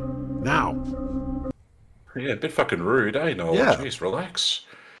get it. Now. Yeah, a bit fucking rude, eh, Nolan? Yeah. Jeez, relax.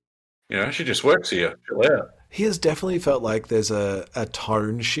 You know, she just works here. Chill out. He has definitely felt like there's a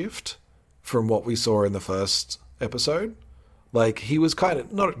tone shift from what we saw in the first episode. Like, he was kind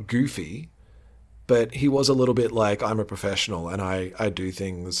of, not goofy, but he was a little bit like, I'm a professional and I do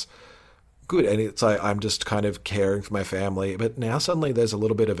things good. And it's like, I'm just kind of caring for my family. But now suddenly there's a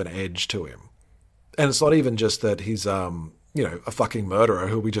little bit of an edge to him. And it's not even just that he's, a fucking murderer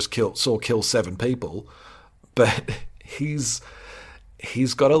who we just saw kill 7 people. But he's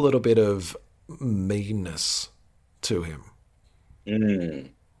got a little bit of meanness to him. And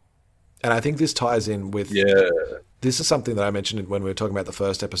I think this ties in with... Yeah. This is something that I mentioned when we were talking about the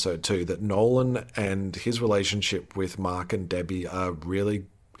first episode too, that Nolan and his relationship with Mark and Debbie are really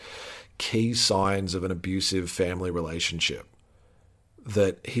key signs of an abusive family relationship.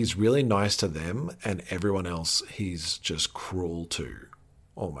 That he's really nice to them and everyone else he's just cruel to,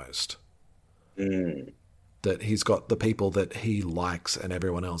 almost. That he's got the people that he likes and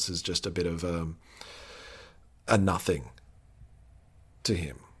everyone else is just a bit of a nothing to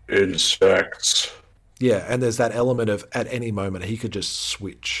him. Insects. Yeah, and there's that element of at any moment he could just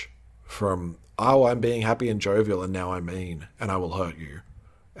switch from, oh, I'm being happy and jovial and now I'm mean and I will hurt you.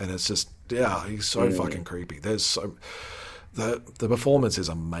 And it's just, yeah, he's so fucking creepy. There's so... The performance is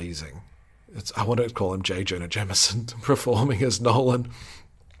amazing. I want to call him J. Jonah Jameson performing as Nolan.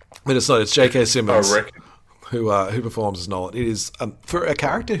 But it's not, it's J.K. Simmons who performs as Nolan. It is, for a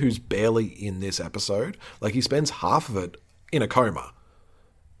character who's barely in this episode, like he spends half of it in a coma.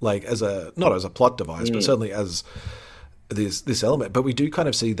 Like not as a plot device, but certainly as this element. But we do kind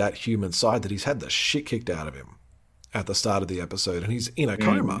of see that human side that he's had the shit kicked out of him at the start of the episode, and he's in a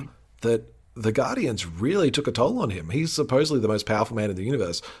coma. That the Guardians really took a toll on him. He's supposedly the most powerful man in the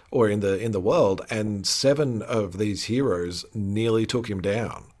universe or in the world, and 7 of these heroes nearly took him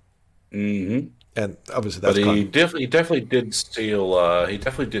down. And obviously, that's he definitely did steal. He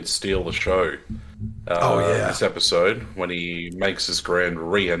definitely did steal the show. This episode when he makes his grand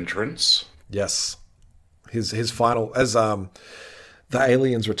re-entrance. Yes, his final as the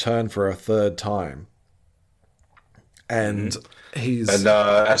aliens return for a third time, and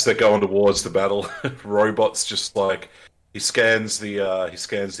as they're going towards the battle, Robot's just like he scans the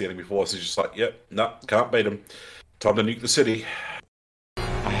enemy force. He's just like, yep, no, can't beat him. Time to nuke the city.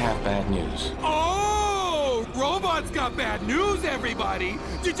 I have bad news. Oh, Robot's got bad news, everybody.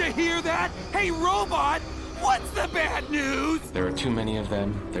 Did you hear that? Hey, Robot, What's the bad news? There are too many of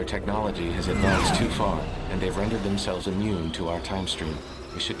them, their technology has advanced too far, and they've rendered themselves immune to our time stream.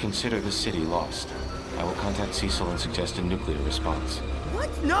 We should consider the city lost. I will contact Cecil and suggest a nuclear response. What?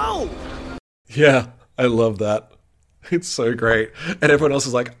 No! Yeah, I love that. It's so great. And everyone else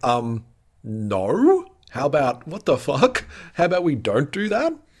is like, no? How about, what the fuck? How about we don't do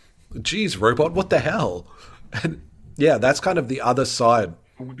that? Jeez, robot, what the hell? And yeah, that's kind of the other side.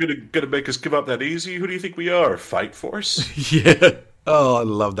 We're gonna make us give up that easy? Who do you think we are? Fight Force? Yeah. Oh, I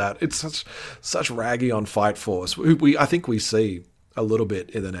love that. It's such raggy on Fight Force. I think we see a little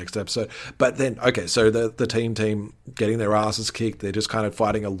bit in the next episode. But then, okay, so the team getting their asses kicked, they're just kind of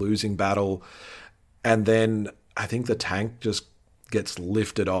fighting a losing battle. And then I think the tank just gets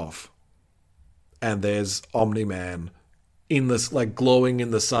lifted off. And there's Omni-Man in this, like, glowing in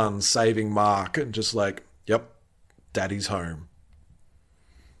the sun, saving Mark, and just like, yep, Daddy's home.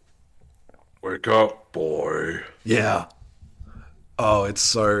 Wake up, boy. Yeah. Oh,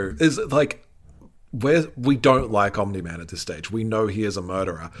 it's like, we don't like Omni-Man at this stage. We know he is a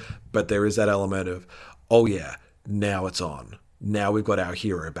murderer, but there is that element of, oh yeah, now it's on. Now we've got our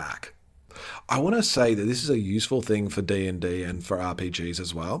hero back. I want to say that this is a useful thing for D&D and for RPGs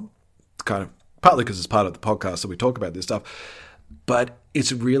as well. It's kind of partly because it's part of the podcast that we talk about this stuff, but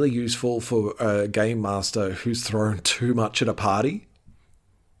it's really useful for a game master who's thrown too much at a party.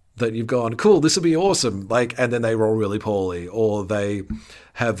 That you've gone, cool, this will be awesome, like, and then they roll really poorly, or they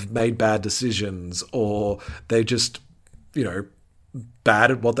have made bad decisions, or they just,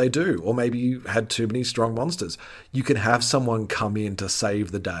 bad at what they do, or maybe you had too many strong monsters. You can have someone come in to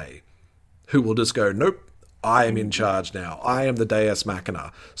save the day, who will just go, nope, I am in charge now. I am the Deus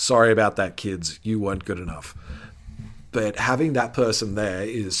Machina. Sorry about that, kids. You weren't good enough. But having that person there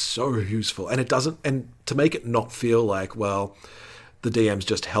is so useful, and to make it not feel like, well, the DM's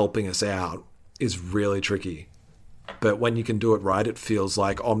just helping us out is really tricky. But when you can do it right, it feels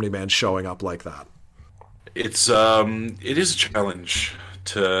like Omni-Man showing up like that. It is a challenge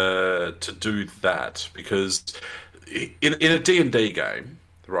to do that, because in a D&D game,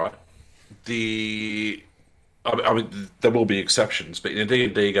 right? I mean, there will be exceptions, but in a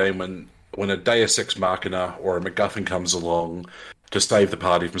D&D game, when a Deus Ex Machina or a MacGuffin comes along to save the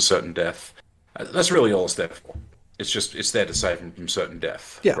party from certain death, that's really all it's there for. It's there to save them from certain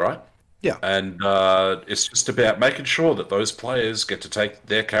death, yeah. Right? Yeah. And it's just about making sure that those players get to take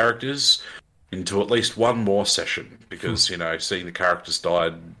their characters into at least one more session, because, seeing the characters die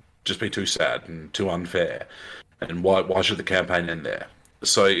would just be too sad and too unfair. And why should the campaign end there?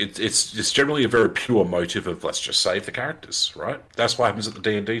 So it's generally a very pure motive of, let's just save the characters, right? That's what happens at the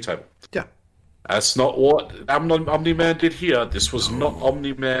D&D table. Yeah. That's not what Omni-Man did here. This was not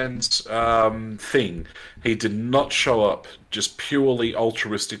Omni-Man's thing. He did not show up just purely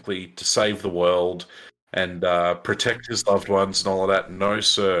altruistically to save the world and protect his loved ones and all of that. No,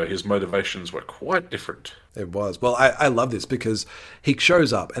 sir. His motivations were quite different. It was. Well, I love this because he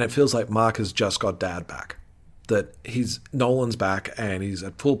shows up and it feels like Mark has just got Dad back. That Nolan's back and he's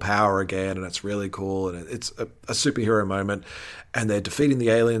at full power again, and it's really cool, and it's a superhero moment, and they're defeating the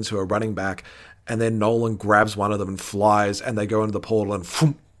aliens who are running back, and then Nolan grabs one of them and flies, and they go into the portal, and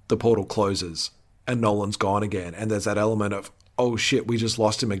phoom, the portal closes, and Nolan's gone again, and there's that element of, oh shit, we just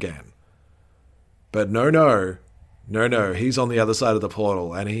lost him again. But no, he's on the other side of the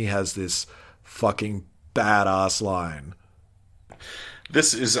portal, and he has this fucking badass line.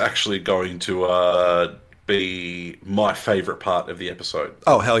 This is actually going to be my favorite part of the episode.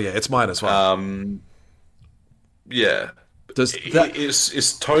 Oh hell yeah, it's mine as well. Yeah,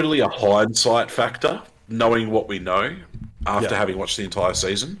 it's totally a hindsight factor, knowing what we know after having watched the entire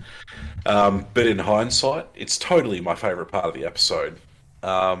season. But in hindsight, it's totally my favorite part of the episode.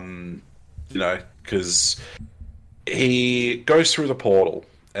 Because he goes through the portal.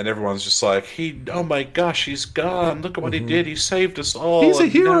 And everyone's just like, oh my gosh, he's gone. Look at what he did. He saved us all. He's a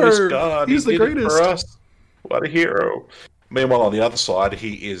hero. He's gone. He's the greatest. For us. What a hero. Meanwhile, on the other side,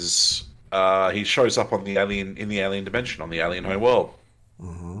 he shows up in the alien dimension, on the alien home world.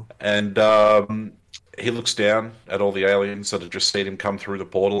 Mm-hmm. And he looks down at all the aliens that have just seen him come through the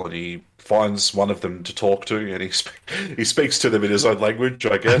portal, and he finds one of them to talk to, and he speaks to them in his own language,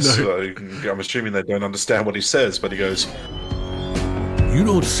 I guess. I'm assuming they don't understand what he says, but he goes, "You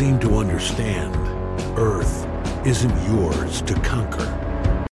don't seem to understand. Earth isn't yours to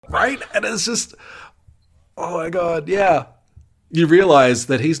conquer." Right? And it's just, oh my God, yeah. You realize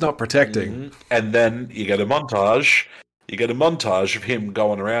that he's not protecting. Mm-hmm. And then you get a montage. You get a montage of him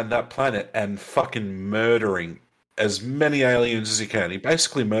going around that planet and fucking murdering as many aliens as he can. He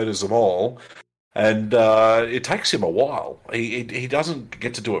basically murders them all And it takes him a while. He doesn't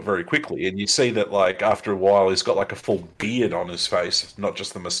get to do it very quickly, and you see that like after a while he's got like a full beard on his face, not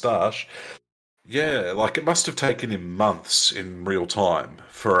just the moustache. Yeah, like it must have taken him months in real time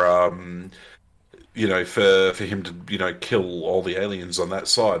for for him to kill all the aliens on that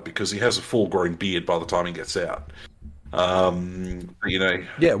side, because he has a full grown beard by the time he gets out.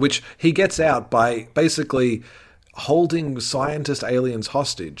 Yeah, which he gets out by basically holding scientist aliens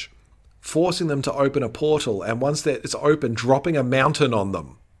hostage, forcing them to open a portal, and once it's open, dropping a mountain on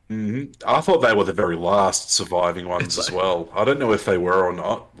them. I thought they were the very last surviving ones as well. I don't know if they were or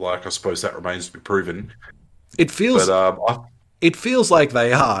not. Like, I suppose that remains to be proven. It feels, But it feels like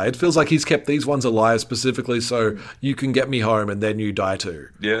they are. It feels like he's kept these ones alive specifically so you can get me home and then you die too.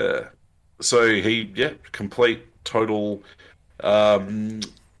 yeah. So complete, total.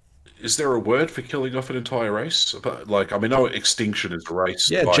 Is there a word for killing off an entire race? But, like, I mean, no, extinction is a race.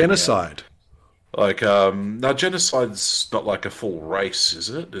 Yeah, by now. genocide. Like, now genocide's not like a full race, is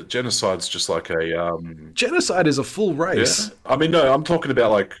it? Genocide's just like a Genocide is a full race. Yeah. I mean, no, I'm talking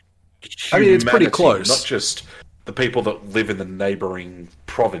about like I mean, it's pretty humanity, close. not just the people that live in the neighboring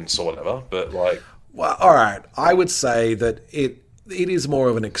province or whatever, but like, Well, all right. I would say that it is more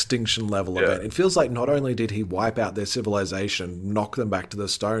of an extinction level event. It feels like not only did he wipe out their civilization, knock them back to the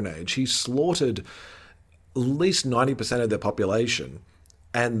Stone Age, he slaughtered at least 90% of their population,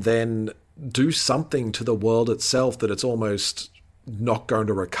 and then do something to the world itself that it's almost not going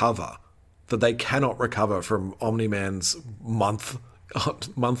to recover, that they cannot recover from Omni-Man's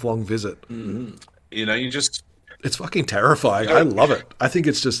month-long visit. you just It's fucking terrifying. I love it. I think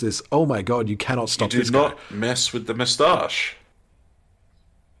it's just this, oh my god, you cannot stop do this not guy. mess with the moustache.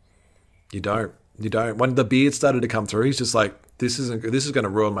 You don't. When the beard started to come through, he's just like, this is going to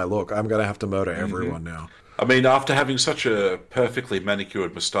ruin my look. I'm going to have to murder everyone now. I mean, after having such a perfectly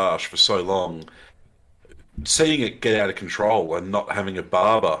manicured moustache for so long, seeing it get out of control and not having a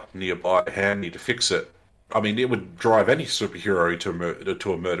barber nearby handy to fix it, I mean, it would drive any superhero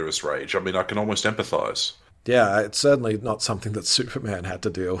to a murderous rage. I mean, I can almost empathize. Yeah, it's certainly not something that Superman had to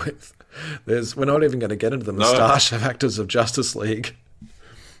deal with. We're not even going to get into the moustache of Actors of Justice League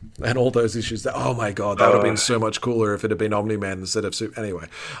and all those issues. Oh my god, that would have been so much cooler if it had been Omni-Man instead of Super. Anyway,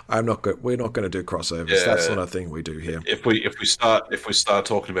 we're not going to do crossovers. Yeah. That's not a thing we do here. If we start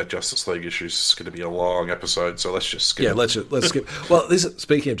talking about Justice League issues, it's going to be a long episode. So let's just skip. Yeah, let's skip. Well,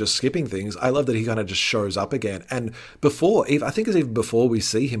 speaking of just skipping things, I love that he kind of just shows up again. And I think it's even before we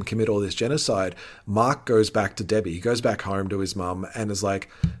see him commit all this genocide, Mark goes back to Debbie. He goes back home to his mum and is like,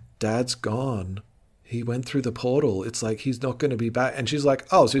 "Dad's gone. He went through the portal. It's like he's not going to be back." And she's like,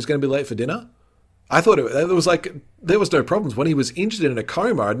 "Oh, so he's going to be late for dinner?" I thought it was like there was no problems. When he was injured in a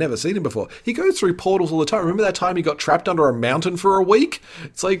coma, I'd never seen him before. He goes through portals all the time. Remember that time he got trapped under a mountain for a week?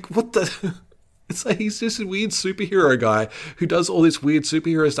 It's like, what the... It's like he's just a weird superhero guy who does all this weird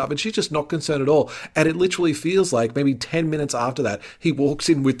superhero stuff, and she's just not concerned at all. And it literally feels like maybe 10 minutes after that, he walks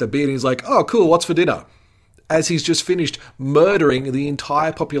in with the beard and he's like, "Oh, cool, what's for dinner?" As he's just finished murdering the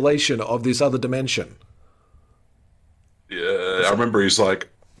entire population of this other dimension. Yeah, I remember he's like,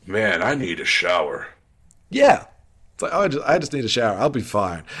 "Man, I need a shower." Yeah. It's like, oh, I just need a shower. I'll be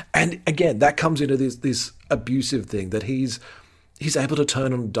fine. And again, that comes into this abusive thing that he's able to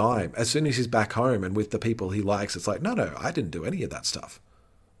turn on a dime. As soon as he's back home and with the people he likes, it's like, no, I didn't do any of that stuff.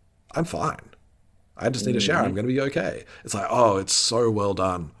 I'm fine. I just need a shower. I'm going to be okay. It's like, oh, it's so well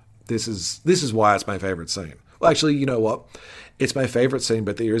done. This is why it's my favorite scene. Well, actually, you know what? It's my favorite scene,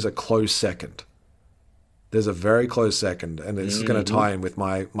 but there is a close second. There's a very close second, and this is going to tie in with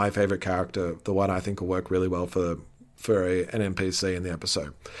my favorite character, the one I think will work really well for an NPC in the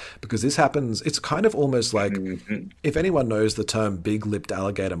episode. Because this happens, it's kind of almost like, if anyone knows the term big-lipped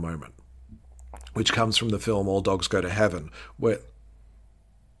alligator moment, which comes from the film All Dogs Go to Heaven, where...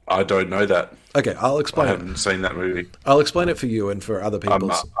 I don't know that. Okay, I'll explain I haven't seen that movie. I'll explain it for you and for other people.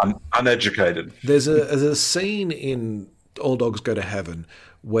 I'm uneducated. There's a scene in All Dogs Go to Heaven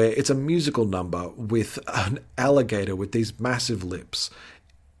where it's a musical number with an alligator with these massive lips.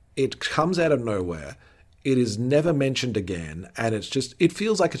 It comes out of nowhere. It is never mentioned again, and it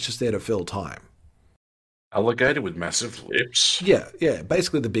feels like it's just there to fill time. Alligator with massive lips? Yeah,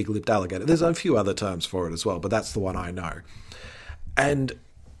 basically the big-lipped alligator. There's a few other terms for it as well, but that's the one I know. And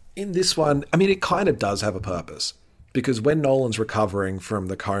in this one, I mean, it kind of does have a purpose, because when Nolan's recovering from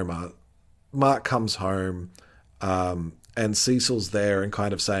the coma, Mark comes home, and Cecil's there and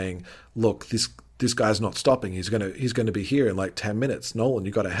kind of saying, "Look, this guy's not stopping. He's gonna be here in like 10 minutes. Nolan,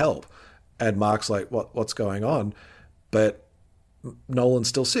 you got to help." And Mark's like, "What's going on?" But Nolan's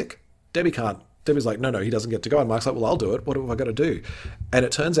still sick. Debbie can't. Debbie's like, "No, he doesn't get to go." And Mark's like, "Well, I'll do it. What have I got to do?" And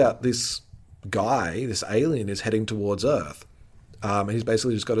it turns out this guy, this alien, is heading towards Earth. And he's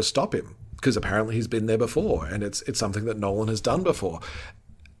basically just got to stop him, because apparently he's been there before, and it's something that Nolan has done before.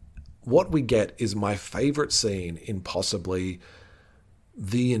 What we get is my favorite scene in possibly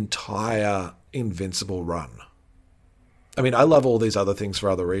the entire Invincible run. I mean, I love all these other things for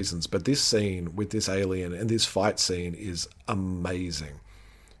other reasons, but this scene with this alien and this fight scene is amazing.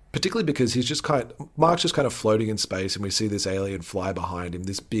 Particularly because Mark's just kind of floating in space, and we see this alien fly behind him,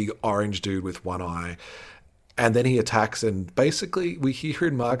 this big orange dude with one eye. And then he attacks, and basically we hear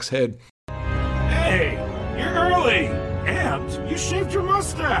in Mark's head, "Hey, you're early! And you shaved your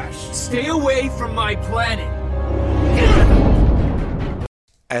mustache! Stay away from my planet!"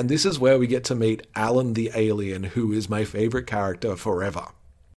 And this is where we get to meet Alan the alien, who is my favorite character forever.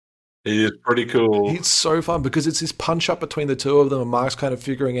 He is pretty cool. He's so fun because it's this punch up between the two of them, and Mark's kind of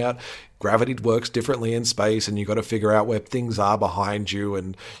figuring out gravity works differently in space, and you got to figure out where things are behind you,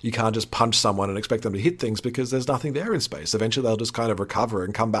 and you can't just punch someone and expect them to hit things because there's nothing there in space. Eventually they'll just kind of recover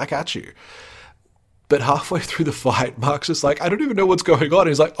and come back at you. But halfway through the fight, Mark's just like, I don't even know what's going on. And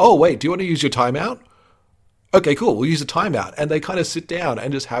he's like, oh, wait, do you want to use your timeout? Okay, cool, we'll use a timeout. And they kind of sit down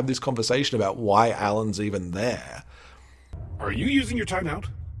and just have this conversation about why Alan's even there. Are you using your timeout?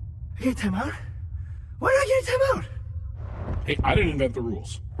 I get a timeout? Why did I get a timeout? Hey, I didn't invent the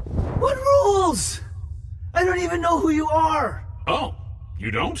rules. What rules? I don't even know who you are. Oh, you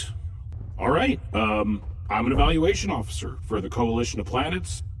don't? All right. I'm an evaluation officer for the Coalition of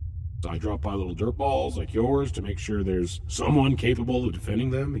Planets. I drop by little dirt balls like yours to make sure there's someone capable of defending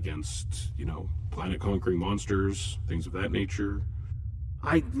them against, planet-conquering monsters, things of that nature.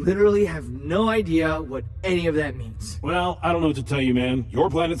 I literally have no idea what any of that means. Well, I don't know what to tell you, man. Your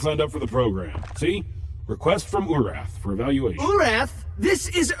planet signed up for the program. See? Request from Urath for evaluation. Urath? This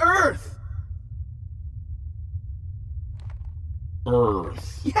is Earth!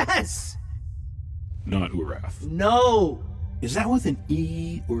 Earth. Yes! Not Urath. No! Is that with an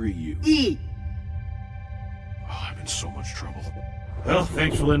E or a U? E! Oh, I'm in so much trouble. Well,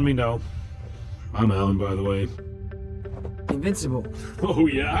 thanks for letting me know. I'm Alan, by the way. Invincible. Oh,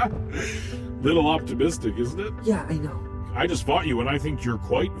 yeah? Little optimistic, isn't it? Yeah, I know. I just fought you and I think you're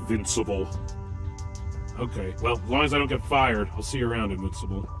quite vincible. Okay, well, as long as I don't get fired, I'll see you around,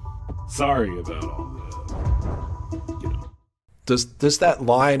 Invincible. Sorry about all the, Does that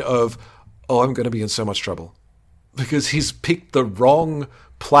line of, oh, I'm going to be in so much trouble, because he's picked the wrong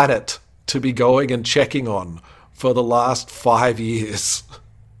planet to be going and checking on for the last 5 years.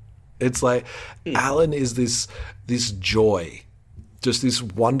 It's like, Alan is this joy, just this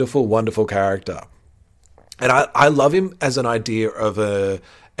wonderful, wonderful character. And I love him as an idea of an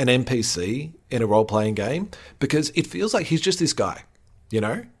NPC in a role-playing game, because it feels like he's just this guy,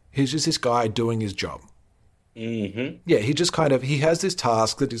 He's just this guy doing his job. Mm-hmm. Yeah, he has this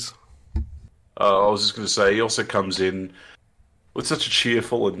task that is... I was just going to say, he also comes in with such a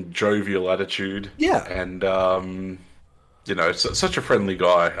cheerful and jovial attitude. Yeah. And, such a friendly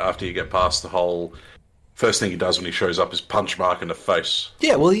guy after you get past the whole... First thing he does when he shows up is punch Mark in the face.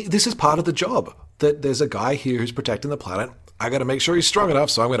 Yeah, well, this is part of the job. That there's a guy here who's protecting the planet. I got to make sure he's strong enough,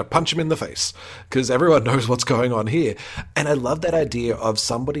 so I'm going to punch him in the face, because everyone knows what's going on here. And I love that idea of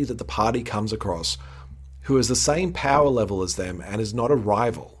somebody that the party comes across who is the same power level as them and is not a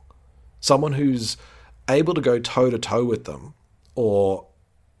rival. Someone who's able to go toe-to-toe with them, or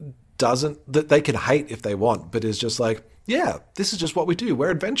that they can hate if they want, but is just like, yeah, this is just what we do.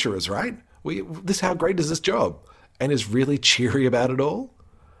 We're adventurers, right? How great is this job? And is really cheery about it all.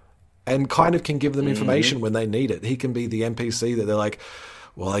 And kind of can give them information when they need it. He can be the NPC that they're like,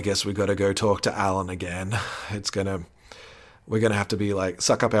 well, I guess we got to go talk to Alan again. We're going to have to be like,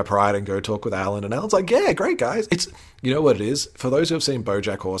 suck up our pride and go talk with Alan. And Alan's like, yeah, great, guys. You know what it is? For those who have seen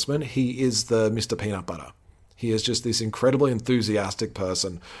BoJack Horseman, he is the Mr. Peanut Butter. He is just this incredibly enthusiastic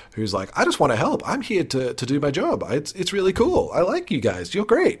person who's like, I just want to help. I'm here to do my job. It's really cool. I like you guys. You're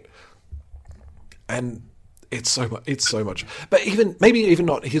great. And it's so much. But even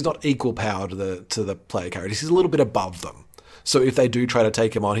not, he's not equal power to the player characters. He's a little bit above them. So if they do try to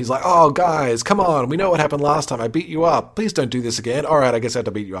take him on, he's like, oh, guys, come on. We know what happened last time. I beat you up. Please don't do this again. All right, I guess I have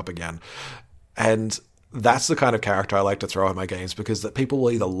to beat you up again. And that's the kind of character I like to throw in my games, because that people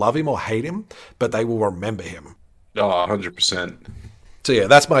will either love him or hate him, but they will remember him. Oh, 100%. So yeah,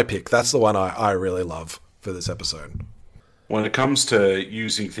 that's my pick. That's the one I really love for this episode. When it comes to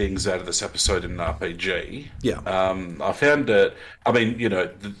using things out of this episode in an RPG, yeah, I found that,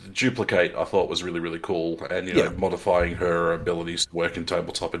 the duplicate I thought was really, really cool, and, modifying her abilities to work in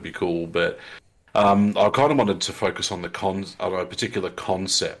tabletop would be cool, but I kind of wanted to focus on on a particular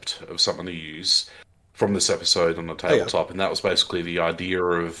concept of something to use from this episode on the tabletop, and that was basically the idea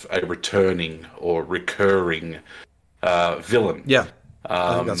of a returning or recurring villain. Yeah,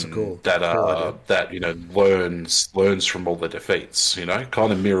 I think that's a cool idea. That learns from all the defeats.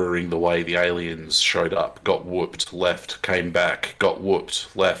 Kind of mirroring the way the aliens showed up, got whooped, left, came back, got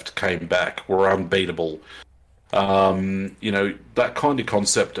whooped, left, came back, were unbeatable. That kind of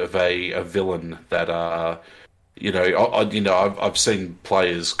concept of a villain that I've seen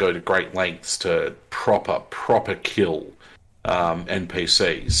players go to great lengths to proper kill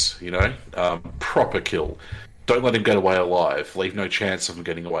NPCs. Proper kill. Don't let him get away alive. Leave no chance of him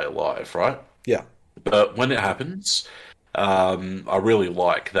getting away alive. Right? Yeah. But when it happens, I really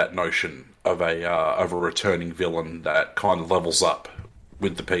like that notion of a returning villain that kind of levels up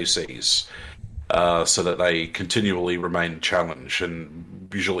with the PCs. So that they continually remain a challenge, and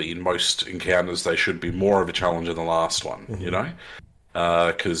usually in most encounters they should be more of a challenge than the last one,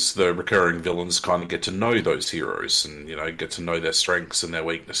 because the recurring villains kind of get to know those heroes and get to know their strengths and their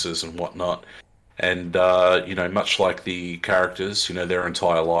weaknesses and whatnot. And much like the characters, their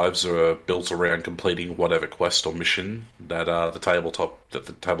entire lives are built around completing whatever quest or mission that the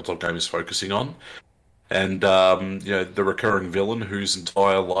tabletop game is focusing on. And, the recurring villain whose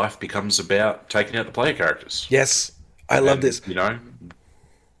entire life becomes about taking out the player characters. Yes, I love this.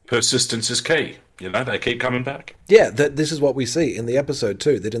 Persistence is key. They keep coming back. Yeah, this is what we see in the episode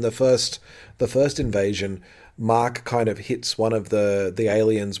too, that in the first invasion, Mark kind of hits one of the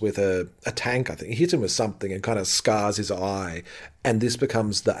aliens with a tank, I think. He hits him with something and kind of scars his eye, and this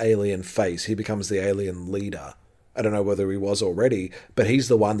becomes the alien face. He becomes the alien leader. I don't know whether he was already, but he's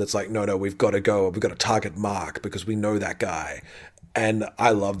the one that's like, no, we've got to go. We've got to target Mark because we know that guy. And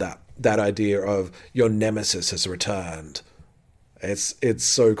I love that idea of your nemesis has returned. It's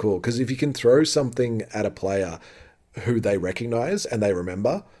so cool because if you can throw something at a player who they recognize and they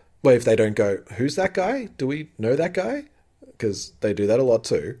remember, well, if they don't go, who's that guy? Do we know that guy? Because they do that a lot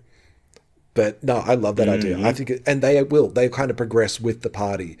too. But no, I love that idea. I think, and they kind of progress with the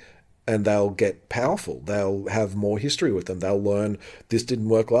party. And they'll get powerful. They'll have more history with them. They'll learn this didn't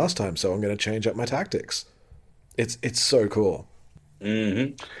work last time, so I'm going to change up my tactics. It's so cool.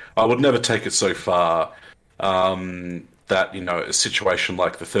 Mm-hmm. I would never take it so far that a situation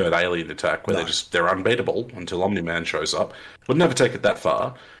like the third alien attack where they're unbeatable until Omni-Man shows up. Would never take it that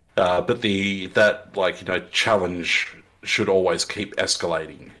far. But challenge should always keep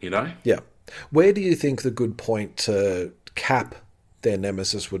escalating. Yeah. Where do you think the good point to cap their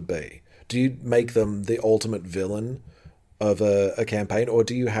nemesis would be? Do you make them the ultimate villain of a campaign, or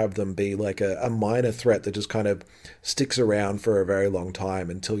do you have them be like a minor threat that just kind of sticks around for a very long time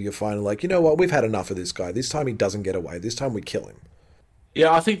until you're finally like, you know what, we've had enough of this guy. This time he doesn't get away. This time we kill him.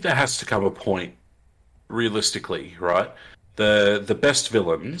 Yeah, I think there has to come a point, realistically, right? The best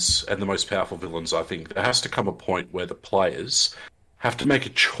villains and the most powerful villains, I think, there has to come a point where the players have to make a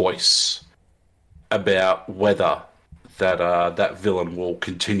choice about whether that villain will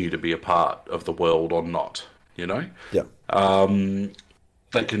continue to be a part of the world or not. Yeah.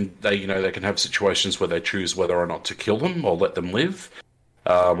 They can have situations where they choose whether or not to kill them or let them live,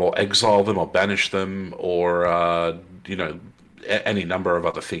 or exile them or banish them, or any number of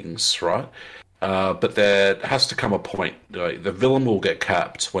other things, right? But there has to come a point. The villain will get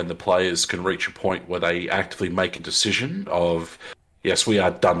capped when the players can reach a point where they actively make a decision of, yes, we are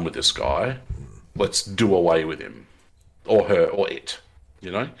done with this guy. Let's do away with him. Or her, or it,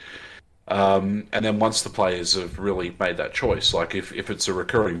 and then once the players have really made that choice, like if it's a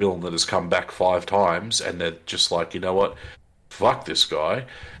recurring villain that has come back 5 times and they're just like, you know what, fuck this guy,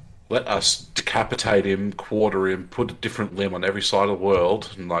 let us decapitate him, quarter him, put a different limb on every side of the world,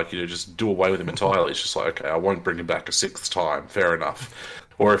 and just do away with him entirely. It's just like, okay, I won't bring him back a 6th time, fair enough.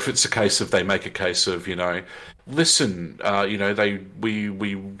 Or if it's a case of they make a case of, listen,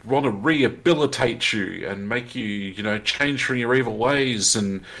 we want to rehabilitate you and make you, change from your evil ways,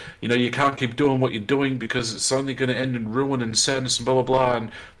 and you can't keep doing what you're doing because it's only going to end in ruin and sadness and blah blah blah.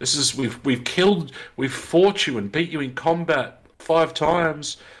 And this is we've fought you and beat you in combat 5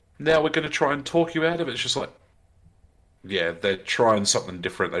 times. Now we're going to try and talk you out of it. It's just like, yeah, they're trying something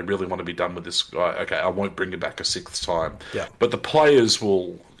different. They really want to be done with this guy. Okay, I won't bring it back a 6th time. Yeah, but the players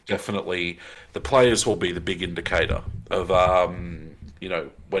will definitely. The players will be the big indicator of, when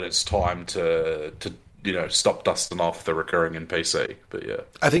it's time to stop dusting off the recurring NPC. But yeah,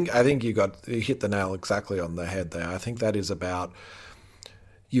 I think you hit the nail exactly on the head there. I think that is about,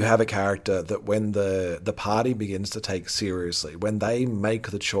 you have a character that when the party begins to take seriously, when they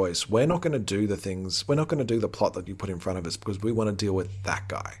make the choice, we're not going to do the things, we're not going to do the plot that you put in front of us because we want to deal with that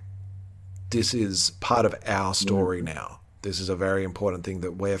guy. This is part of our story now. This is a very important thing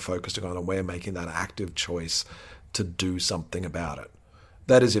that we're focusing on, and we're making that active choice to do something about it.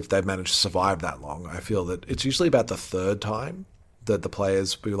 That is, if they've managed to survive that long. I feel that it's usually about the third time that the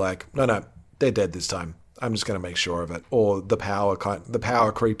players will be like, no, they're dead this time. I'm just going to make sure of it. Or the power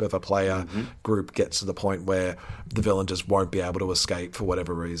creep of a player group gets to the point where the villain just won't be able to escape for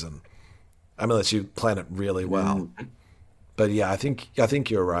whatever reason. I mean, unless you plan it really well. But yeah, I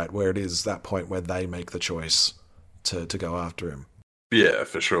think you're right, where it is that point where they make the choice to go after him. Yeah,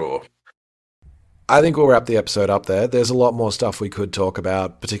 for sure. I think we'll wrap the episode up there. There's a lot more stuff we could talk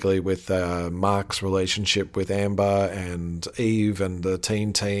about, particularly with Mark's relationship with Amber and Eve and the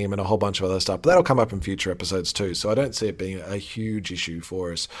teen team and a whole bunch of other stuff. But that'll come up in future episodes too, so I don't see it being a huge issue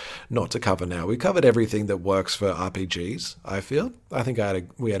for us not to cover now. We covered everything that works for RPGs, I feel. I think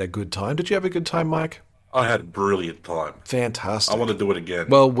we had a good time. Did you have a good time, Mike? I had a brilliant time. Fantastic. I want to do it again.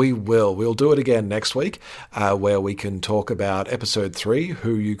 Well, we will. We'll do it again next week, where we can talk about episode 3,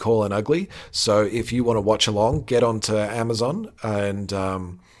 Who You Call an Ugly. So if you want to watch along, get onto Amazon and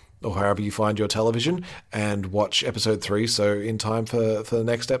or however you find your television and watch episode 3, so in time for the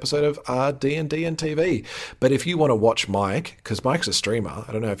next episode of D&D and TV. But if you want to watch Mike, because Mike's a streamer,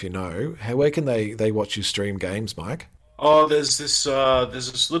 I don't know if you know, where can they watch you stream games, Mike? Oh, there's this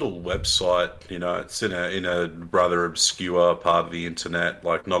little website, it's in a rather obscure part of the internet,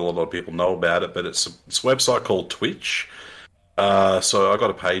 like not a lot of people know about it, but it's a website called Twitch. So I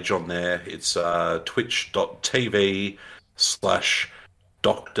got a page on there. It's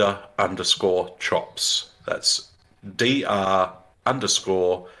twitch.tv/Dr_Chops. That's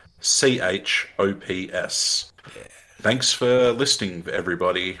DR_CHOPS. Thanks for listening,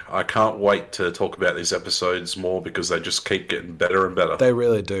 everybody. I can't wait to talk about these episodes more because they just keep getting better and better. They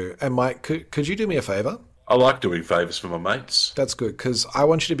really do. And Mike, could you do me a favor? I like doing favors for my mates. That's good, because I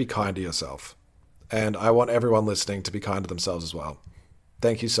want you to be kind to yourself. And I want everyone listening to be kind to themselves as well.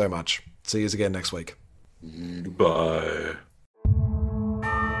 Thank you so much. See you again next week. Bye.